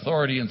about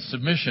authority and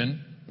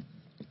submission,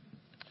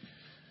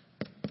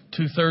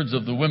 2/3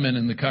 of the women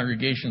in the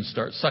congregation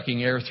start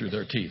sucking air through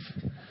their teeth.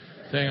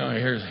 Saying, oh,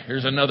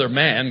 here's another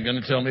man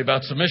going to tell me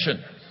about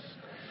submission.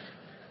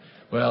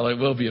 Well, it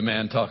will be a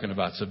man talking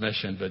about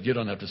submission, but you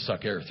don't have to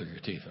suck air through your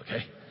teeth,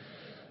 okay?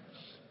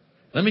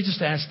 Let me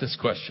just ask this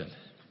question.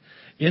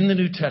 In the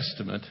New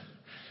Testament,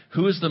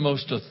 who is the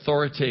most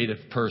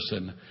authoritative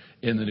person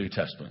in the New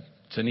Testament?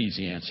 It's an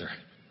easy answer.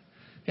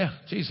 Yeah,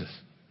 Jesus.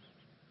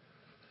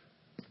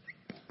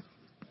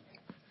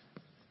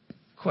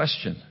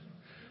 Question.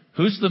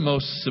 Who's the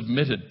most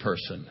submitted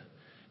person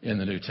in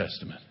the New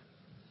Testament?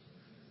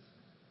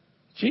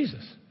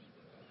 Jesus.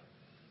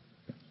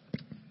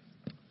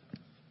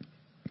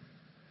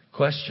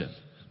 Question.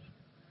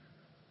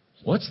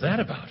 What's that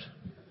about?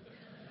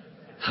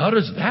 How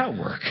does that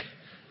work?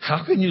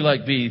 How can you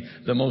be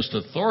the most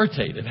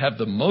authoritative, have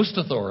the most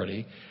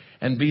authority,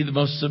 and be the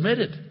most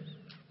submitted?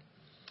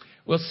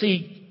 Well,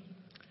 see,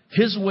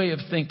 his way of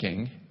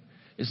thinking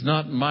is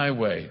not my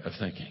way of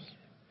thinking.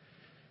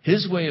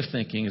 His way of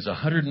thinking is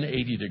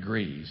 180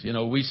 degrees. You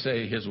know, we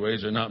say his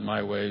ways are not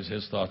my ways,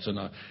 his thoughts are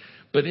not.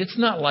 But it's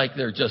not like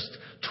they're just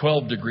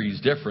 12 degrees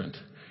different.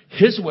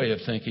 His way of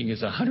thinking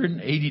is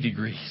 180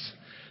 degrees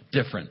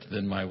different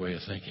than my way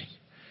of thinking.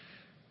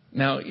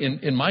 Now,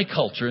 in my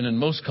culture and in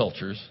most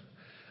cultures,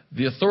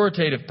 the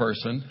authoritative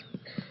person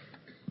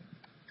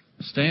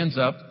stands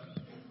up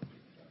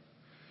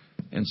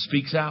and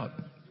speaks out.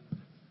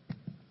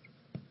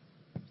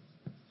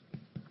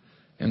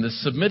 And the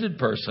submitted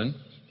person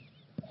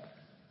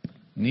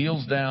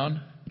kneels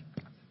down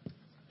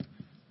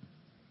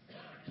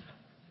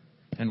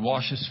and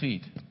washes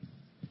feet.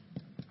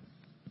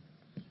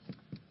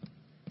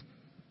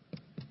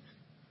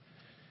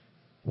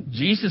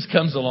 Jesus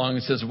comes along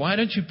and says, why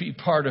don't you be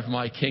part of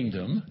my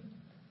kingdom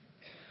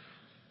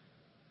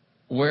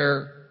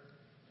where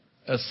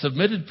a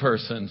submitted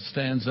person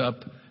stands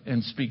up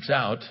and speaks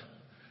out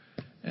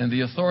and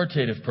the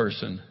authoritative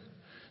person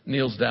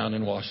kneels down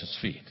and washes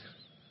feet?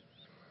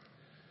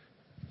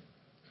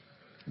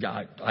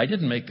 I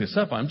didn't make this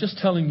up. I'm just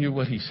telling you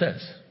what he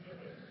says.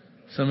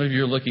 Some of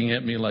you are looking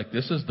at me like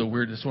this is the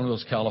weirdest one of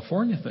those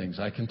California things.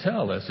 I can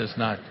tell. This is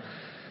not,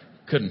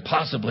 couldn't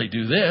possibly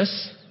do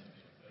this.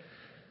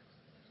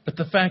 But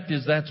the fact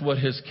is that's what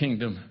his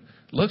kingdom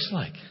looks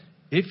like.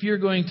 If you're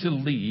going to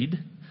lead,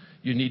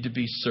 you need to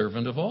be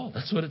servant of all.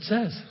 That's what it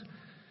says.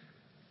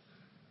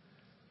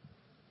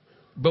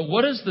 But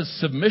what is the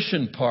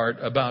submission part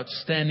about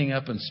standing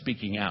up and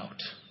speaking out?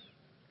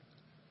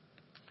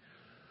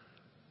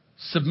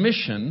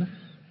 Submission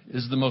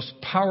is the most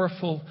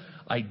powerful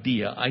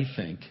idea, I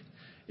think,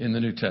 in the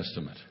New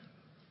Testament.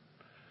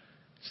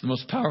 It's the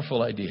most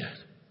powerful idea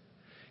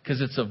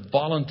because it's a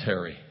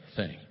voluntary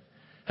thing.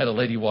 I had a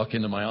lady walk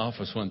into my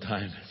office one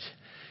time.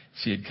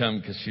 She had come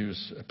because she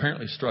was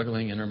apparently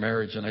struggling in her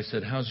marriage. And I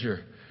said, how's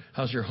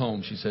your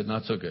home? She said,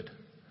 not so good.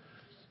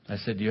 I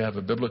said, do you have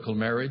a biblical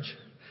marriage?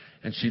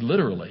 And she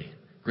literally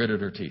gritted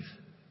her teeth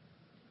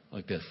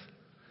like this.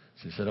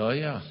 She said, oh,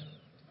 yeah.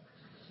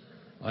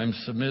 I'm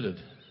submitted.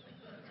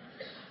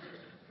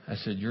 I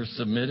said, you're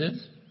submitted?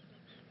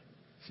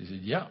 She said,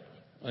 yeah,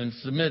 I'm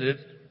submitted.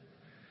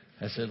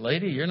 I said,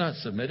 lady, you're not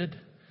submitted.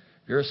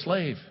 You're a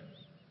slave.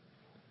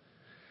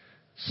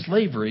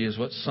 Slavery is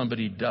what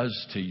somebody does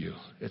to you.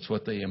 It's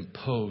what they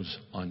impose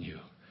on you.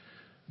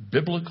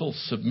 Biblical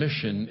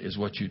submission is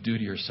what you do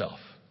to yourself.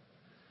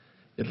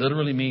 It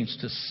literally means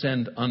to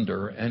send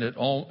under, and it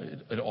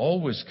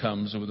always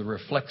comes with a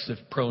reflexive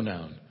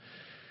pronoun.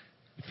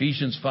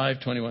 Ephesians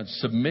 5:21,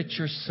 submit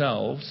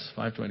yourselves,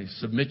 5:20,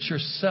 submit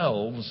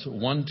yourselves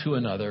one to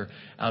another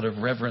out of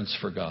reverence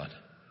for God.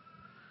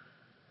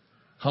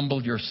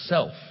 Humble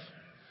yourself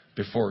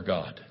before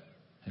God.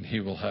 and He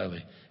will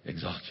highly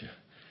exalt you.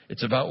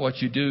 It's about what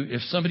you do.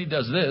 If somebody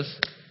does this,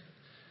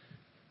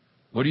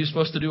 what are you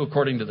supposed to do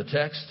according to the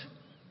text?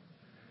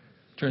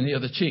 Turn the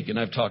other cheek. And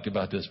I've talked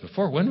about this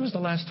before. When was the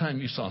last time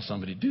you saw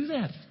somebody do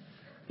that?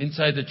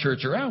 Inside the church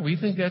or out? We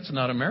think that's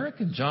not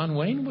American. John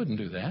Wayne wouldn't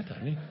do that.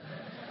 I mean,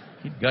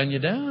 he'd gun you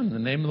down in the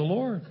name of the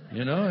Lord,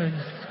 you know.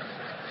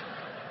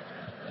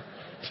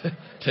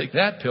 Take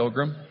that,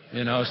 pilgrim,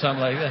 you know, something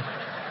like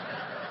that.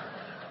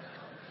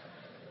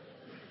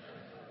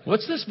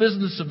 What's this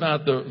business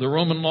about the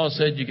Roman law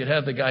said you could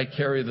have the guy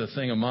carry the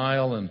thing a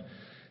mile, and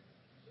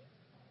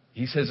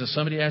he says if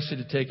somebody asks you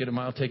to take it a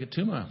mile, take it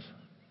 2 miles.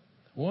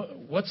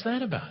 What's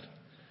that about?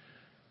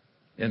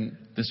 And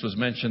this was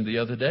mentioned the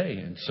other day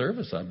in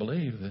service, I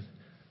believe, that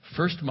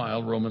first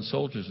mile, Roman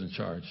soldiers in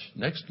charge.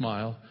 Next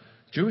mile,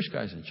 Jewish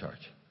guys in charge.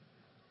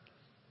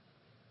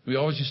 We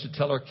always used to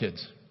tell our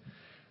kids,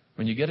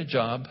 when you get a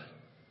job,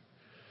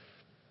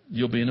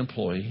 you'll be an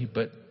employee,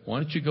 but why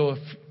don't you go a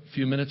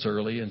few minutes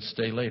early and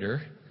stay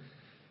later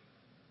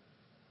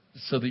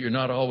so that you're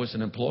not always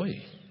an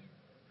employee,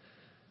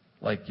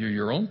 like you're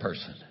your own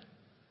person.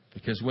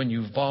 Because when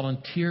you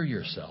volunteer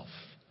yourself,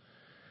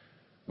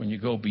 when you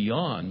go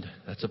beyond,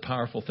 that's a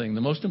powerful thing.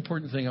 The most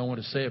important thing I want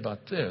to say about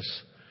this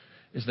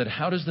is that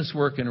how does this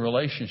work in a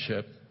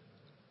relationship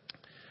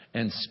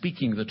and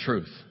speaking the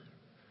truth?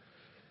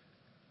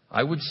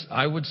 I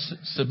would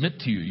submit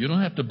to you, you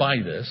don't have to buy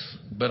this,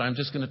 but I'm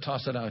just going to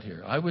toss it out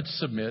here. I would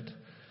submit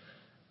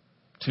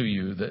to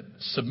you that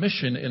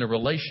submission in a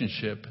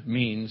relationship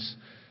means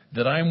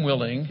that I'm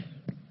willing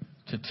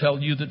to tell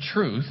you the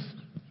truth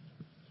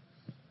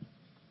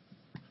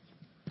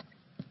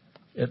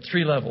at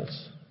 3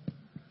 levels.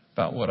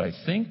 About what I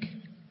think,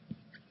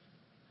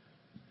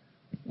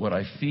 what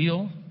I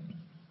feel,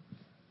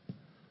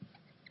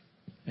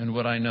 and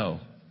what I know.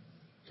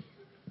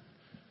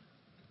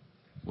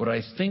 What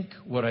I think,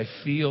 what I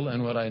feel,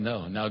 and what I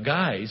know. Now,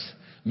 guys,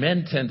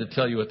 men tend to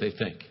tell you what they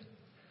think.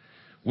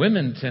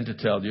 Women tend to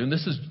tell you, and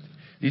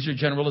these are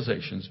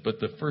generalizations, but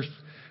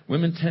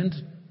women tend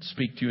to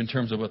speak to you in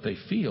terms of what they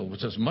feel,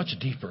 which is much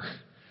deeper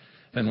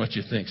than what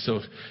you think. So,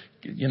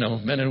 you know,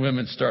 men and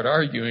women start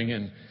arguing,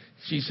 and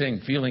she's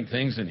saying feeling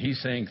things, and he's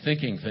saying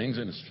thinking things,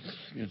 and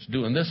it's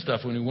doing this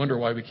stuff, and we wonder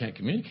why we can't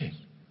communicate.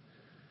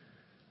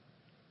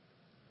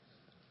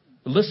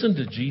 Listen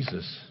to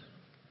Jesus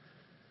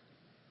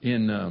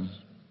in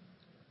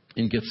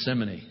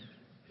Gethsemane.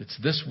 It's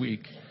this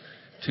week,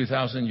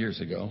 2,000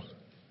 years ago.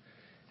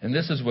 And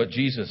this is what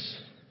Jesus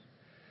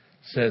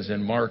says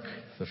in Mark,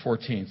 the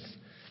 14th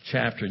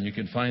chapter. And you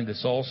can find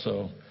this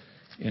also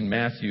in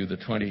Matthew, the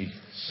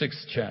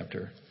 26th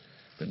chapter.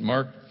 But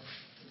Mark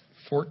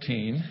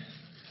 14,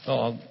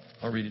 I'll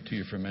read it to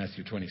you from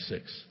Matthew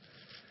 26.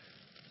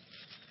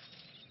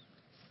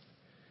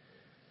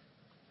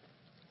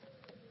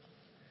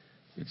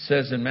 It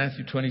says in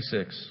Matthew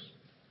 26,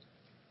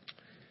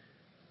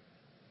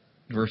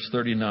 verse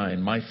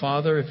 39, "My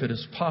Father, if it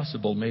is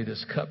possible, may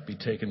this cup be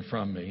taken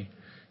from me,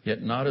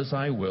 yet not as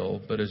I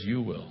will, but as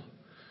you will."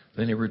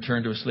 Then he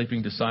returned to his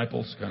sleeping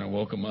disciples, kind of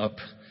woke them up.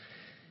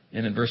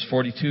 And in verse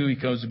 42, he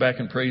goes back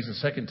and prays the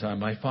second time,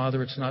 "My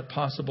Father, it's not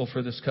possible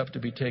for this cup to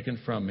be taken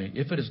from me.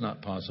 If it is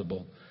not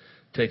possible,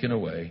 taken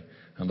away,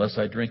 unless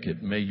I drink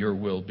it, may your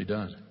will be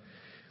done."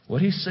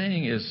 What he's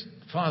saying is,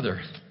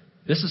 Father,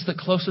 this is the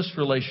closest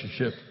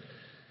relationship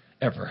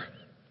ever.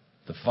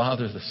 The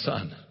Father, the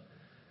Son.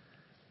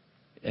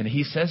 And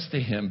he says to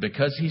him,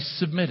 because he's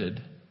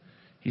submitted,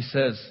 he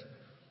says,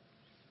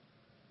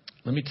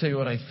 let me tell you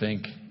what I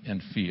think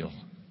and feel.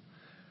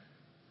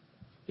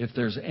 If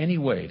there's any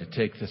way to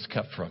take this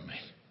cup from me,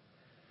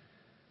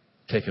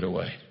 take it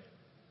away.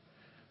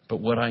 But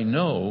what I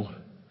know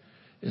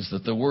is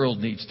that the world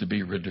needs to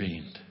be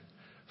redeemed.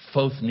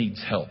 Foth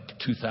needs help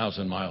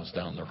 2,000 miles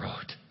down the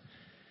road.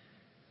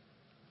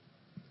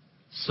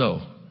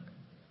 So,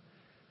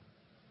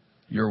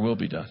 your will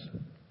be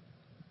done.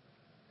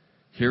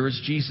 Here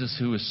is Jesus,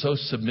 who is so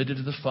submitted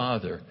to the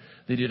Father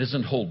that he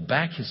doesn't hold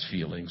back his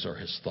feelings or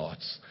his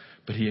thoughts,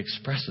 but he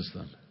expresses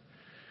them.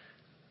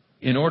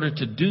 In order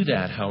to do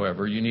that,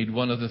 however, you need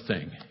one other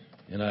thing.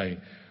 And I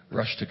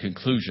rush to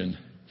conclusion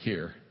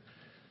here.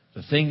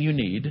 The thing you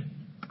need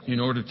in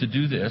order to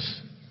do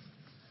this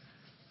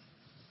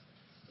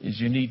is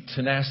you need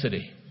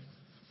tenacity.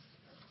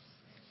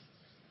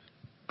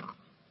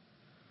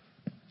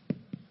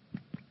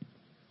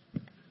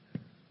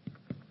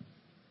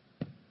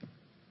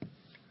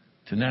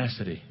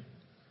 Tenacity.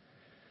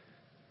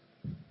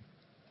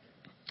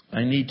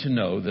 I need to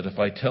know that if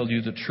I tell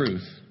you the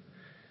truth,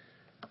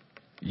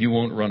 you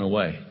won't run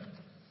away.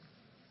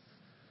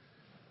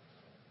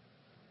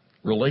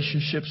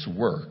 Relationships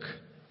work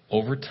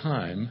over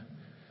time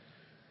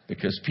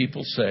because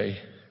people say,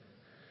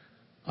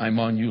 I'm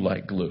on you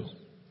like glue.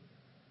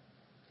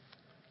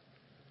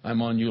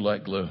 I'm on you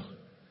like glue.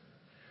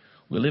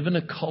 We live in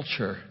a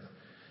culture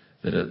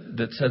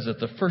that says at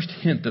the first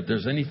hint that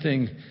there's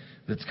anything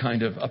that's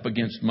kind of up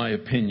against my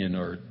opinion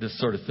or this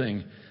sort of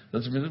thing,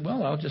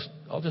 well, I'll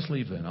just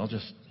leave then. I'll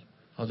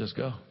just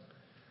go.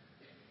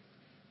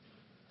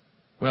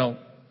 Well,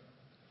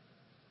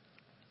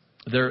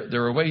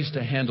 there are ways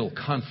to handle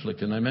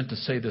conflict, and I meant to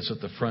say this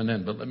at the front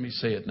end, but let me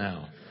say it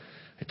now.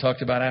 I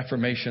talked about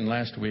affirmation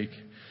last week.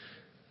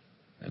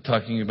 I'm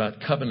talking about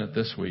covenant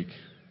this week.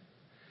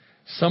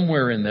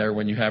 Somewhere in there,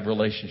 when you have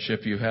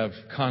relationship, you have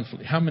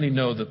conflict. How many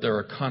know that there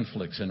are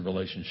conflicts in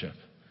relationship?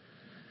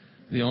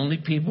 The only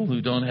people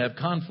who don't have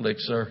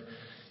conflicts are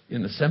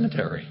in the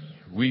cemetery.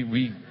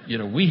 We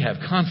have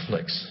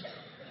conflicts,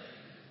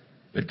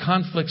 but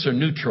conflicts are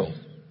neutral.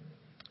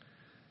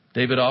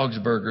 David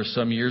Augsburger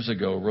some years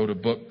ago wrote a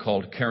book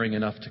called Caring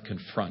Enough to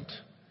Confront.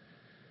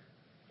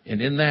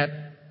 And in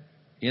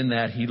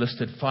that he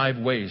listed 5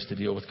 ways to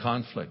deal with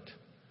conflict.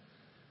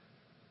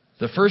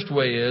 The first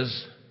way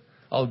is,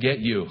 I'll get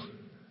you.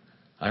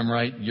 I'm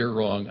right, you're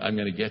wrong, I'm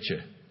going to get you.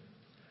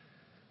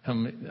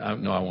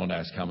 No, I won't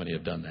ask how many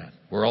have done that.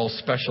 We're all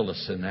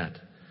specialists in that.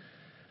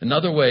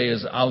 Another way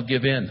is, I'll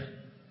give in.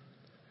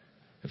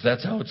 If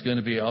that's how it's going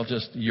to be,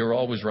 you're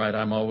always right,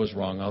 I'm always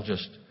wrong. I'll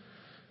just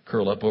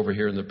curl up over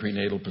here in the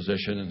prenatal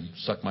position and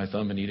suck my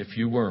thumb and eat a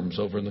few worms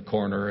over in the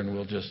corner,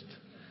 and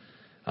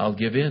I'll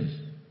give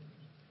in.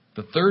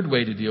 The third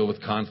way to deal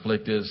with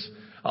conflict is,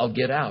 I'll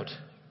get out.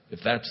 If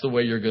that's the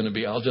way you're going to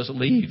be, I'll just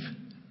leave.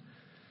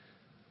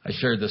 I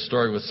shared this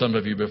story with some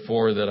of you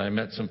before, that I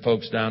met some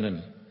folks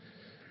down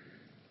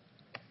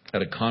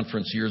at a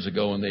conference years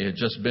ago, and they had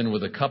just been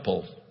with a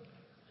couple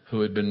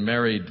who had been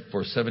married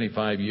for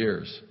 75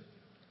 years.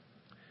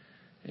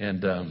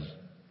 And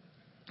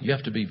you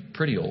have to be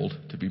pretty old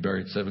to be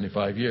married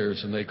 75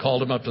 years. And they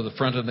called him up to the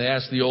front and they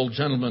asked the old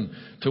gentleman,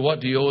 to what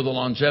do you owe the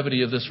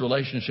longevity of this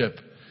relationship?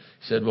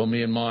 He said, well,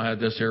 me and Ma had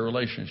this here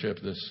relationship,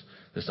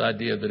 this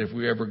idea that if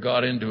we ever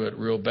got into it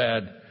real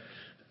bad,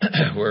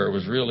 where it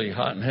was really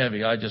hot and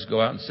heavy, I'd just go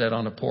out and sit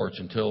on a porch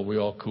until we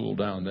all cooled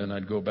down. Then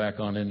I'd go back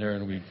on in there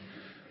and we'd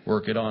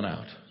work it on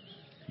out.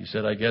 He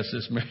said, I guess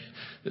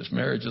this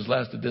marriage has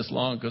lasted this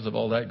long because of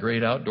all that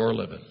great outdoor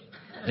living.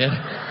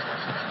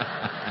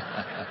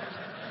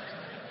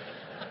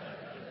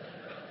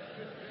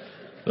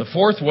 The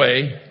fourth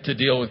way to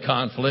deal with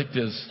conflict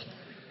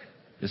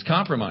is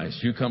compromise.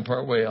 You come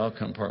part way, I'll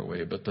come part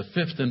way. But the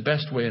fifth and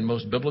best way and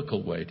most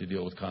biblical way to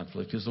deal with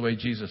conflict is the way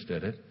Jesus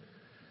did it.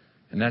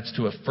 And that's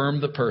to affirm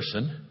the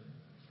person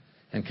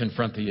and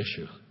confront the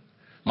issue.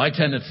 My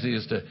tendency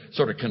is to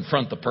sort of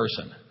confront the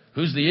person.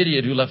 Who's the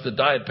idiot who left the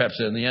Diet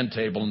Pepsi on the end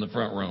table in the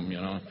front room,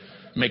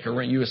 Make a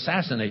ring. You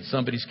assassinate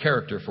somebody's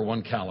character for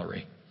 1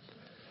 calorie.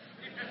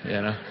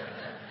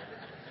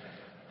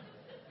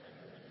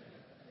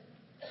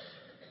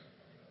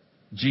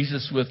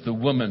 Jesus with the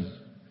woman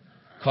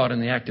caught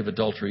in the act of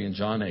adultery in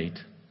John 8,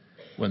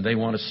 when they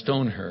want to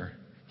stone her,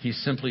 he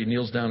simply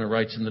kneels down and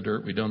writes in the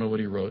dirt. We don't know what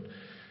he wrote.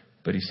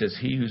 But he says,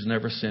 he who's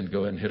never sinned,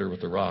 go ahead and hit her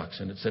with the rocks.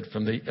 And it said,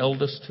 from the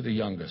eldest to the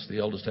youngest. The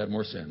eldest had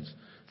more sins.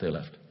 They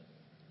left.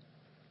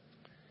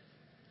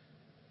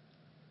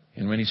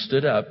 And when he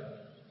stood up,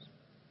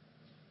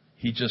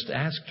 he just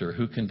asked her,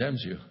 who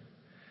condemns you?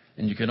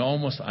 And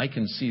I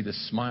can see the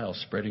smile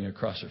spreading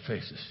across her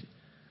face.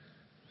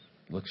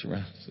 She looks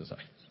around and says,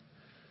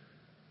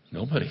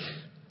 nobody.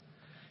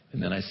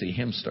 And then I see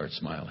him start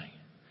smiling.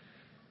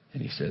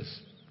 And he says,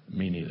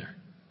 me neither.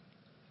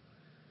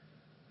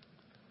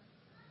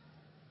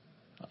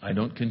 I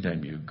don't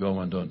condemn you. Go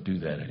and don't do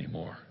that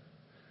anymore.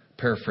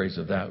 Paraphrase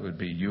of that would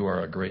be, you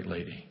are a great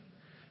lady.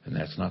 And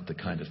that's not the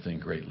kind of thing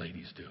great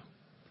ladies do.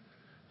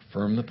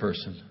 Affirm the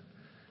person,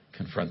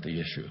 confront the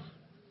issue.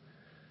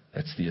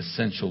 That's the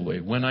essential way.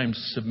 When I'm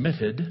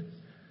submitted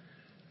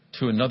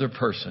to another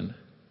person,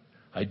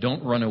 I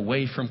don't run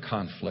away from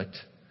conflict.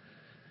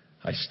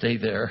 I stay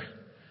there.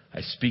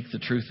 I speak the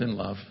truth in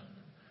love.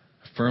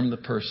 Affirm the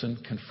person,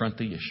 confront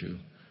the issue.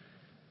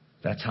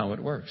 That's how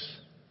it works.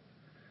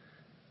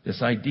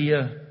 This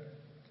idea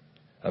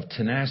of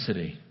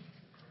tenacity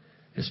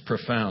is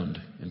profound.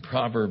 In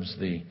Proverbs,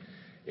 the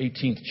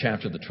 18th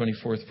chapter, the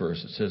 24th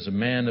verse, it says, a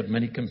man of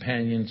many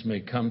companions may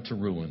come to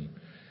ruin,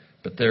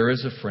 but there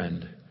is a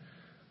friend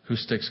who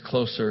sticks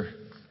closer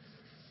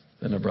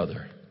than a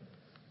brother.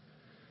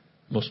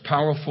 Most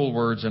powerful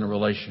words in a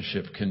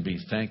relationship can be,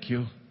 thank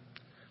you,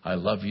 I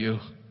love you,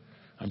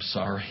 I'm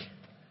sorry,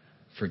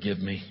 forgive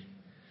me.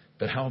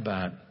 But how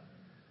about,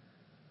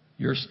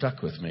 you're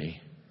stuck with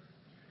me.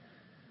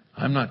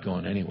 I'm not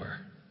going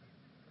anywhere.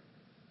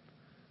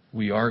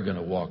 We are going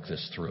to walk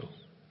this through.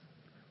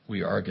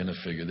 We are going to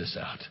figure this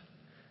out.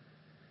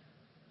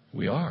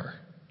 We are.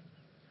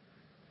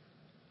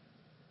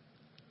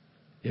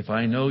 If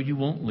I know you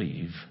won't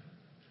leave,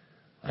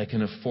 I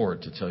can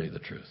afford to tell you the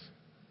truth.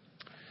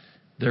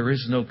 There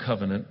is no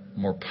covenant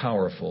more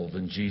powerful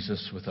than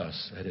Jesus with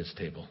us at his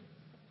table.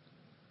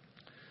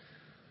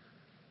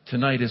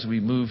 Tonight, as we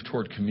move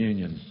toward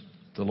communion,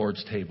 the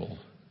Lord's table,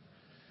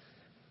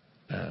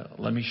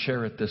 let me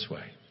share it this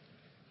way.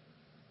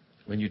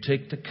 When you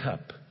take the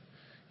cup,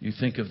 you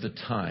think of the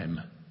time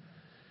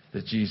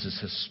that Jesus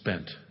has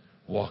spent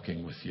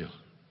walking with you.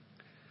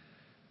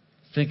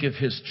 Think of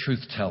his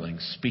truth-telling,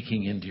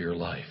 speaking into your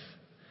life.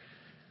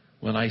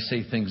 When I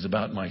say things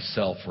about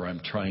myself, or I'm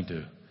trying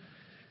to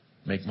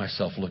make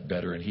myself look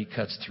better. And he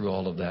cuts through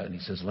all of that and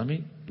he says, let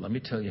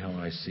me tell you how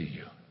I see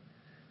you.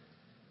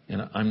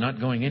 And I'm not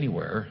going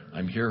anywhere.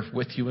 I'm here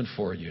with you and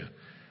for you.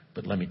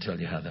 But let me tell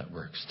you how that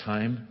works.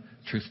 Time,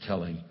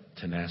 truth-telling,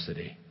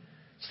 tenacity.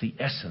 It's the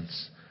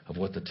essence of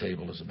what the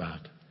table is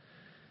about.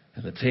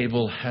 And the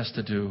table has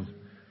to do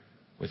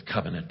with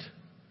covenant.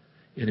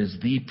 It is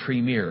the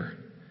premier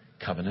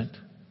covenant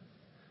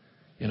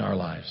in our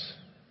lives.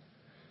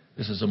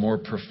 This is a more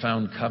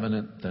profound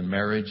covenant than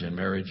marriage, and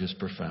marriage is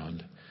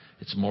profound.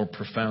 It's more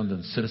profound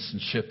than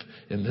citizenship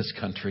in this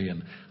country,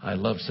 and I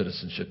love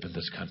citizenship in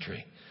this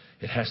country.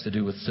 It has to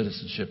do with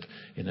citizenship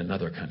in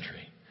another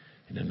country,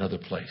 in another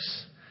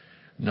place.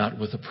 Not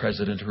with a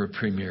president or a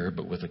premier,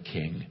 but with a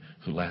king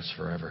who lasts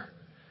forever.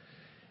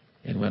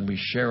 And when we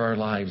share our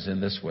lives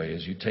in this way,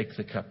 as you take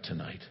the cup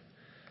tonight,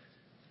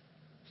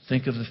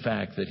 think of the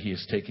fact that He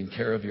has taken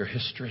care of your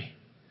history,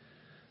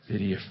 that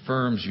He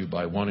affirms you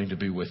by wanting to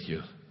be with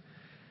you,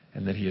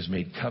 and that He has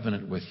made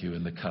covenant with you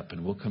in the cup.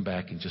 And we'll come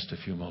back in just a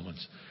few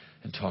moments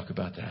and talk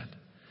about that.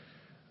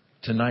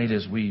 Tonight,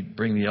 as we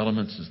bring the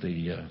elements, as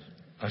the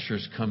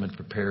ushers come and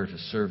prepare to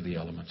serve the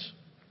elements,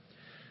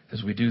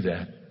 as we do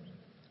that,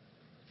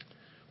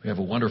 we have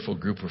a wonderful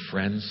group of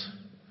friends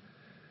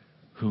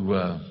who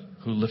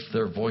lift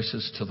their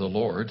voices to the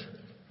Lord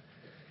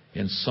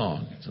in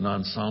song. It's an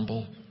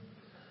ensemble.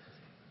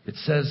 It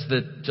says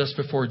that just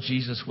before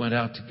Jesus went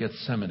out to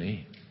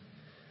Gethsemane,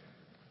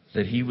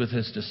 that He with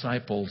His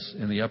disciples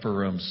in the upper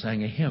room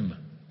sang a hymn.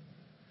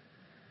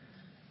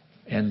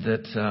 And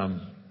that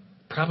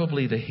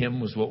probably the hymn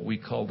was what we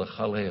call the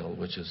Hallel,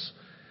 which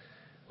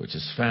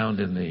is found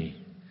in the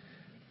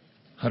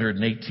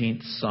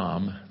 118th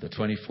Psalm, the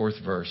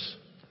 24th verse.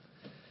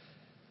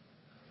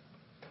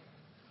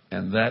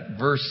 And that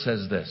verse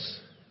says this.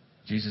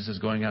 Jesus is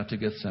going out to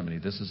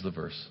Gethsemane. This is the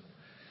verse.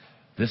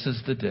 This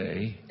is the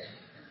day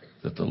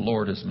that the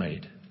Lord has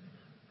made.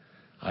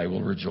 I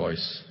will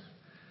rejoice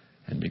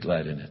and be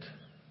glad in it.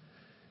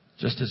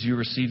 Just as you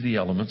receive the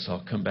elements,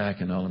 I'll come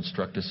back and I'll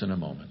instruct us in a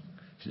moment.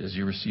 As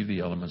you receive the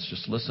elements,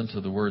 just listen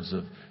to the words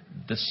of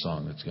this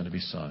song that's going to be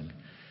sung.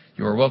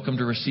 You are welcome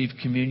to receive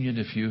communion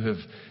if you have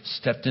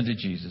stepped into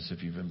Jesus,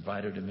 if you've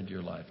invited Him into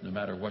your life, no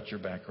matter what your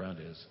background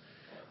is.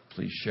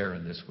 Please share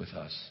in this with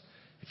us.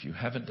 If you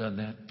haven't done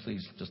that,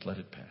 please just let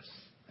it pass.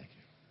 Thank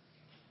you.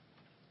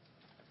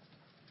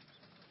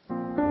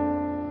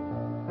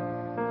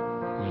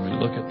 When we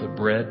look at the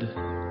bread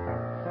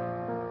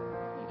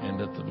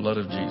and at the blood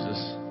of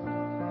Jesus,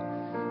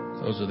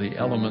 those are the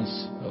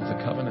elements of the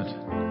covenant.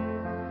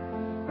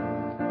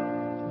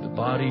 The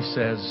body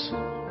says,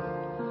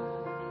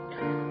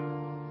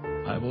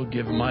 I will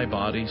give my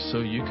body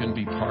so you can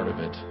be part of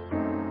it.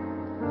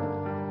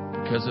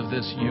 Because of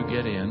this, you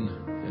get in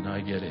and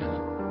I get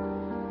in.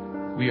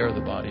 We are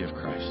the body of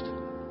Christ.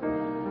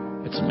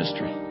 It's a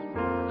mystery.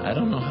 I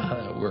don't know how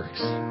that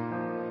works.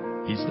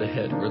 He's the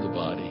head, we're the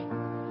body.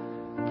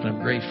 But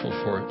I'm grateful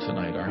for it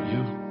tonight, aren't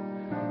you?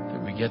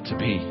 That we get to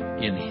be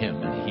in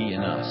Him and He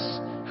in us,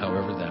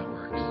 however that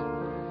works.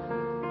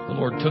 The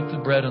Lord took the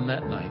bread on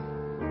that night,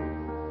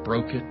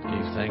 broke it,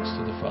 gave thanks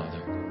to the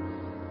Father,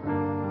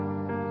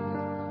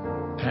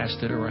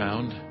 passed it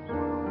around,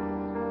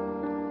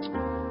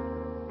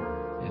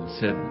 and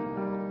said,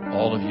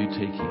 all of you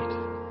take heed.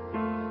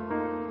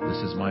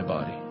 This is my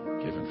body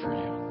given for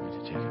you. Would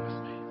you take it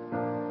with me?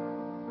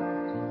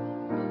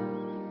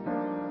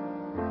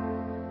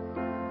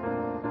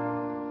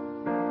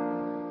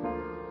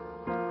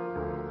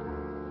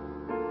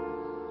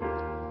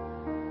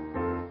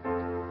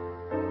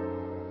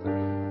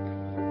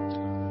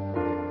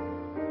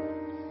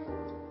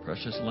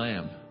 Precious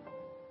Lamb,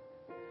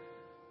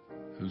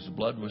 whose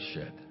blood was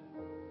shed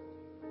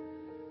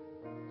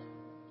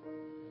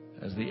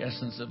as the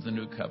essence of the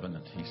new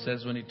covenant. He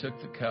says when He took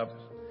the cup,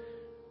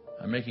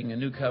 I'm making a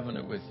new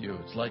covenant with you.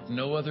 It's like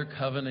no other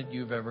covenant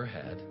you've ever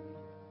had.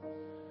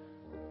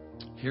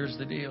 Here's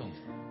the deal.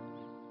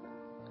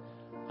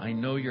 I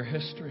know your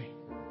history.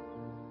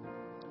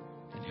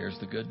 And here's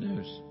the good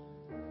news.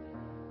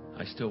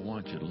 I still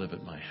want you to live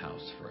at my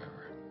house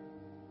forever.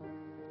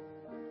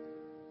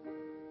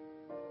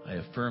 I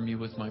affirm you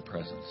with my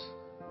presence.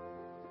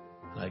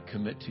 And I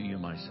commit to you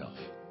myself.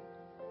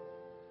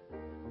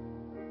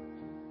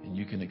 And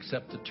you can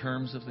accept the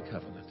terms of the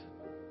covenant,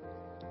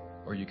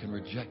 or you can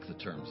reject the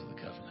terms of the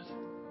covenant,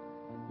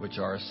 which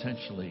are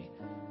essentially,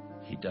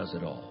 He does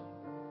it all.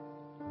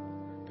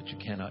 But you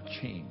cannot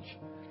change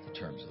the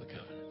terms of the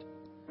covenant.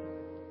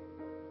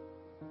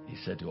 He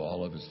said to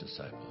all of His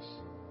disciples,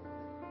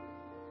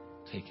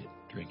 take it,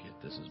 drink it.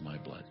 This is my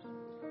blood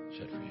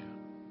shed for you.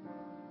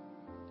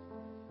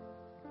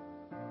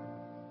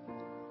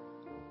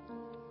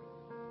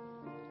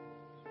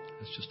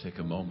 Let's just take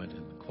a moment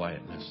in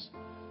quietness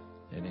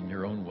and in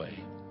your own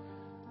way,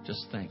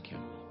 just thank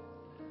Him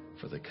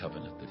for the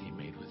covenant that He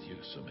made with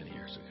you so many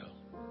years ago.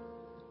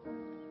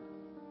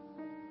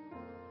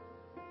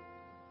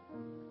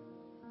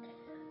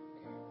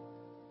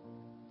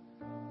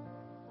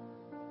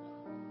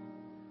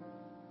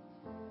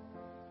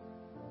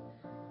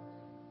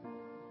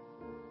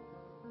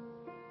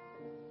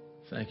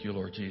 Thank you,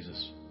 Lord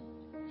Jesus,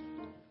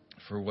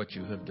 for what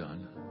you have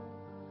done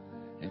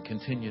and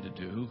continue to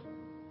do.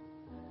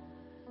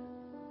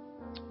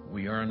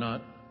 We are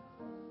not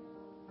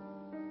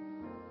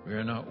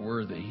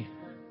worthy,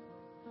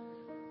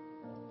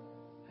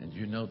 and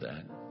you know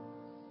that.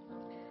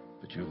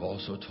 But you've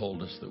also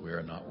told us that we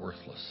are not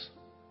worthless.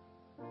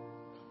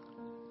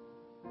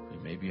 We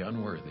may be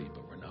unworthy,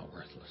 but we're not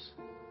worthless.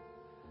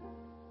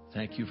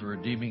 Thank you for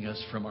redeeming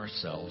us from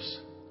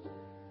ourselves.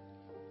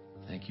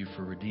 Thank you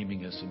for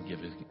redeeming us and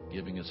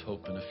giving us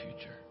hope in a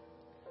future.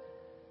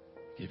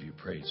 Give you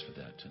praise for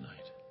that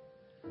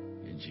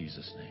tonight. In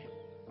Jesus' name.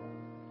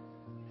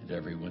 And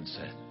everyone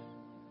said,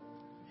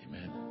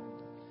 amen.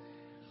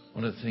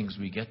 One of the things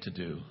we get to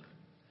do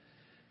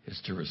is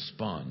to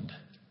respond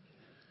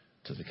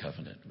to the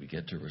covenant. We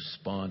get to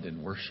respond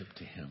in worship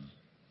to Him.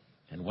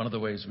 And one of the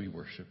ways we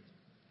worship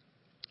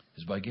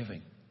is by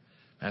giving.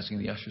 I'm asking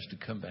the ushers to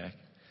come back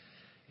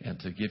and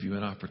to give you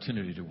an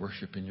opportunity to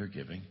worship in your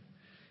giving.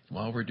 And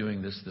while we're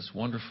doing this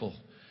wonderful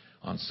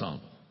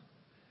ensemble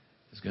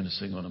is going to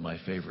sing one of my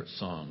favorite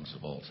songs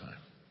of all time.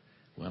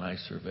 When I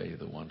Survey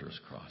the Wondrous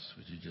Cross.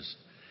 Would you just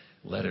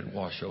let it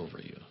wash over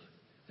you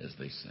as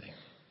they sing?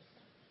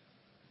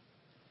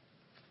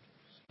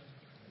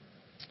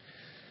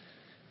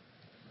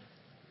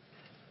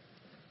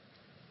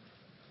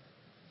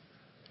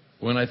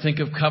 When I think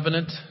of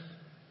covenant,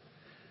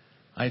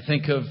 I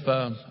think of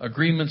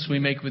agreements we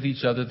make with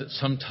each other that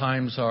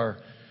sometimes are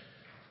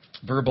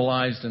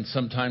verbalized and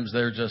sometimes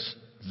they're just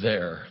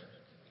there.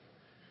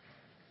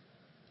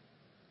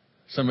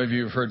 Some of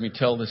you have heard me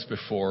tell this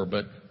before,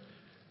 but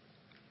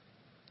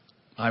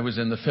I was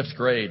in the 5th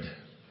grade.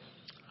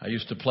 I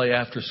used to play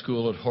after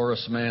school at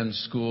Horace Mann's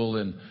School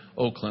in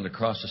Oakland,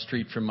 across the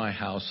street from my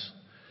house.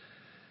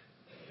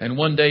 And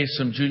one day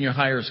some junior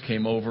hires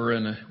came over,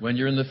 and when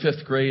you're in the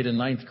 5th grade, a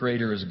 9th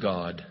grader is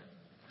God.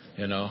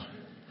 You know,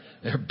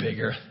 they're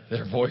bigger.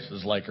 Their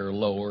voices like are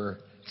lower,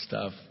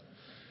 stuff.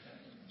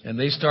 And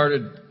they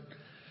started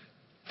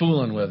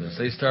fooling with us.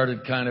 They started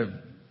kind of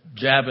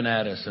jabbing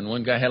at us. And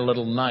one guy had a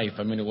little knife.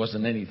 I mean, it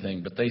wasn't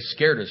anything, but they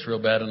scared us real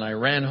bad, and I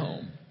ran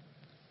home.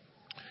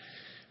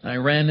 And I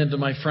ran into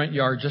my front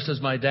yard just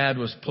as my dad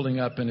was pulling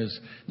up in his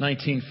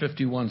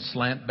 1951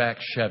 slant-back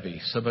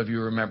Chevy. Some of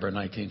you remember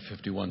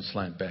 1951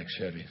 slant-back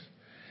Chevys.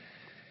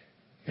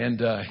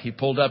 And he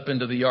pulled up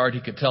into the yard.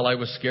 He could tell I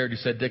was scared. He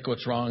said, "Dick,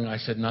 what's wrong?" I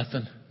said,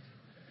 "Nothing."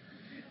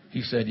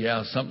 He said,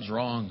 "Yeah, something's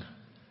wrong."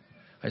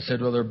 I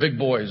said, "Well, they're big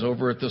boys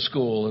over at the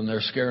school, and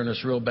they're scaring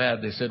us real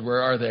bad." They said,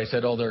 "Where are they?" I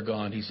said, "Oh, they're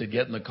gone." He said,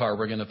 "Get in the car.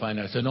 We're going to find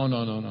them." I said,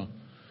 No.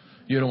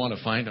 You don't want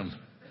to find them."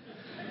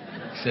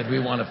 He said, "We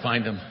want to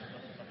find them."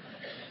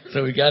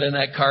 So we got in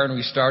that car and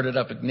we started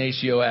up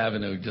Ignacio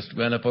Avenue, just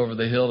went up over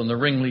the hill, and the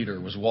ringleader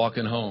was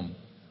walking home.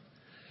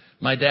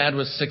 My dad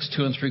was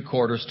 6'2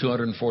 3/4",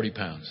 240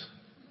 pounds.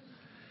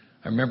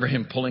 I remember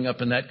him pulling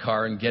up in that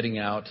car and getting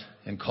out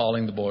and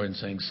calling the boy and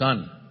saying,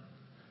 "Son,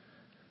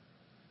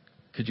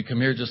 could you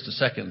come here just a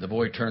second?" The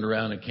boy turned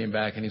around and came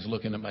back, and he's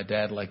looking at my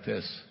dad like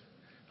this.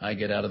 I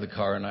get out of the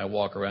car and I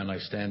walk around and I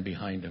stand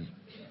behind him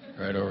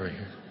right over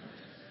here.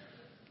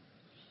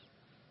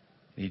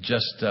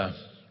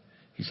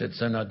 He said,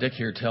 "Son, now Dick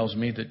here tells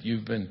me that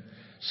you've been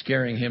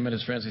scaring him and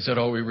his friends." He said,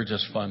 "Oh, we were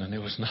just fun, and it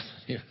was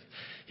nothing."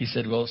 He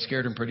said, "Well, it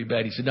scared him pretty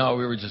bad." He said, "No,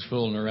 we were just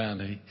fooling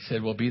around." And he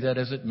said, "Well, be that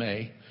as it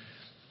may,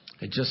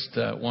 I just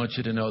want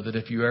you to know that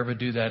if you ever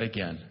do that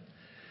again,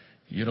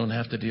 you don't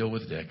have to deal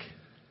with Dick.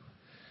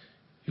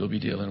 You'll be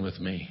dealing with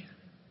me."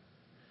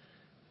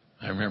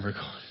 I remember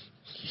going,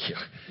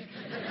 yeah.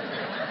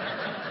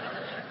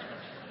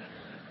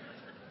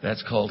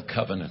 That's called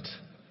covenant.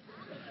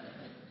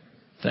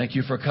 Thank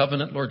you for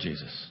covenant, Lord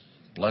Jesus.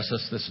 Bless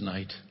us this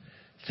night.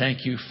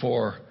 Thank you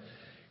for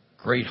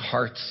great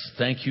hearts.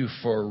 Thank you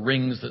for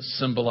rings that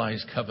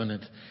symbolize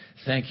covenant.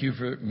 Thank you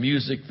for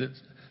music that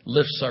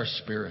lifts our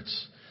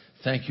spirits.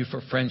 Thank you for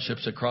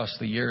friendships across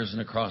the years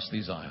and across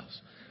these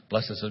aisles.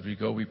 Bless us as we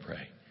go, we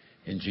pray.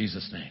 In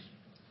Jesus' name,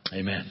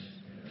 amen.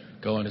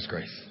 Go in His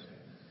grace.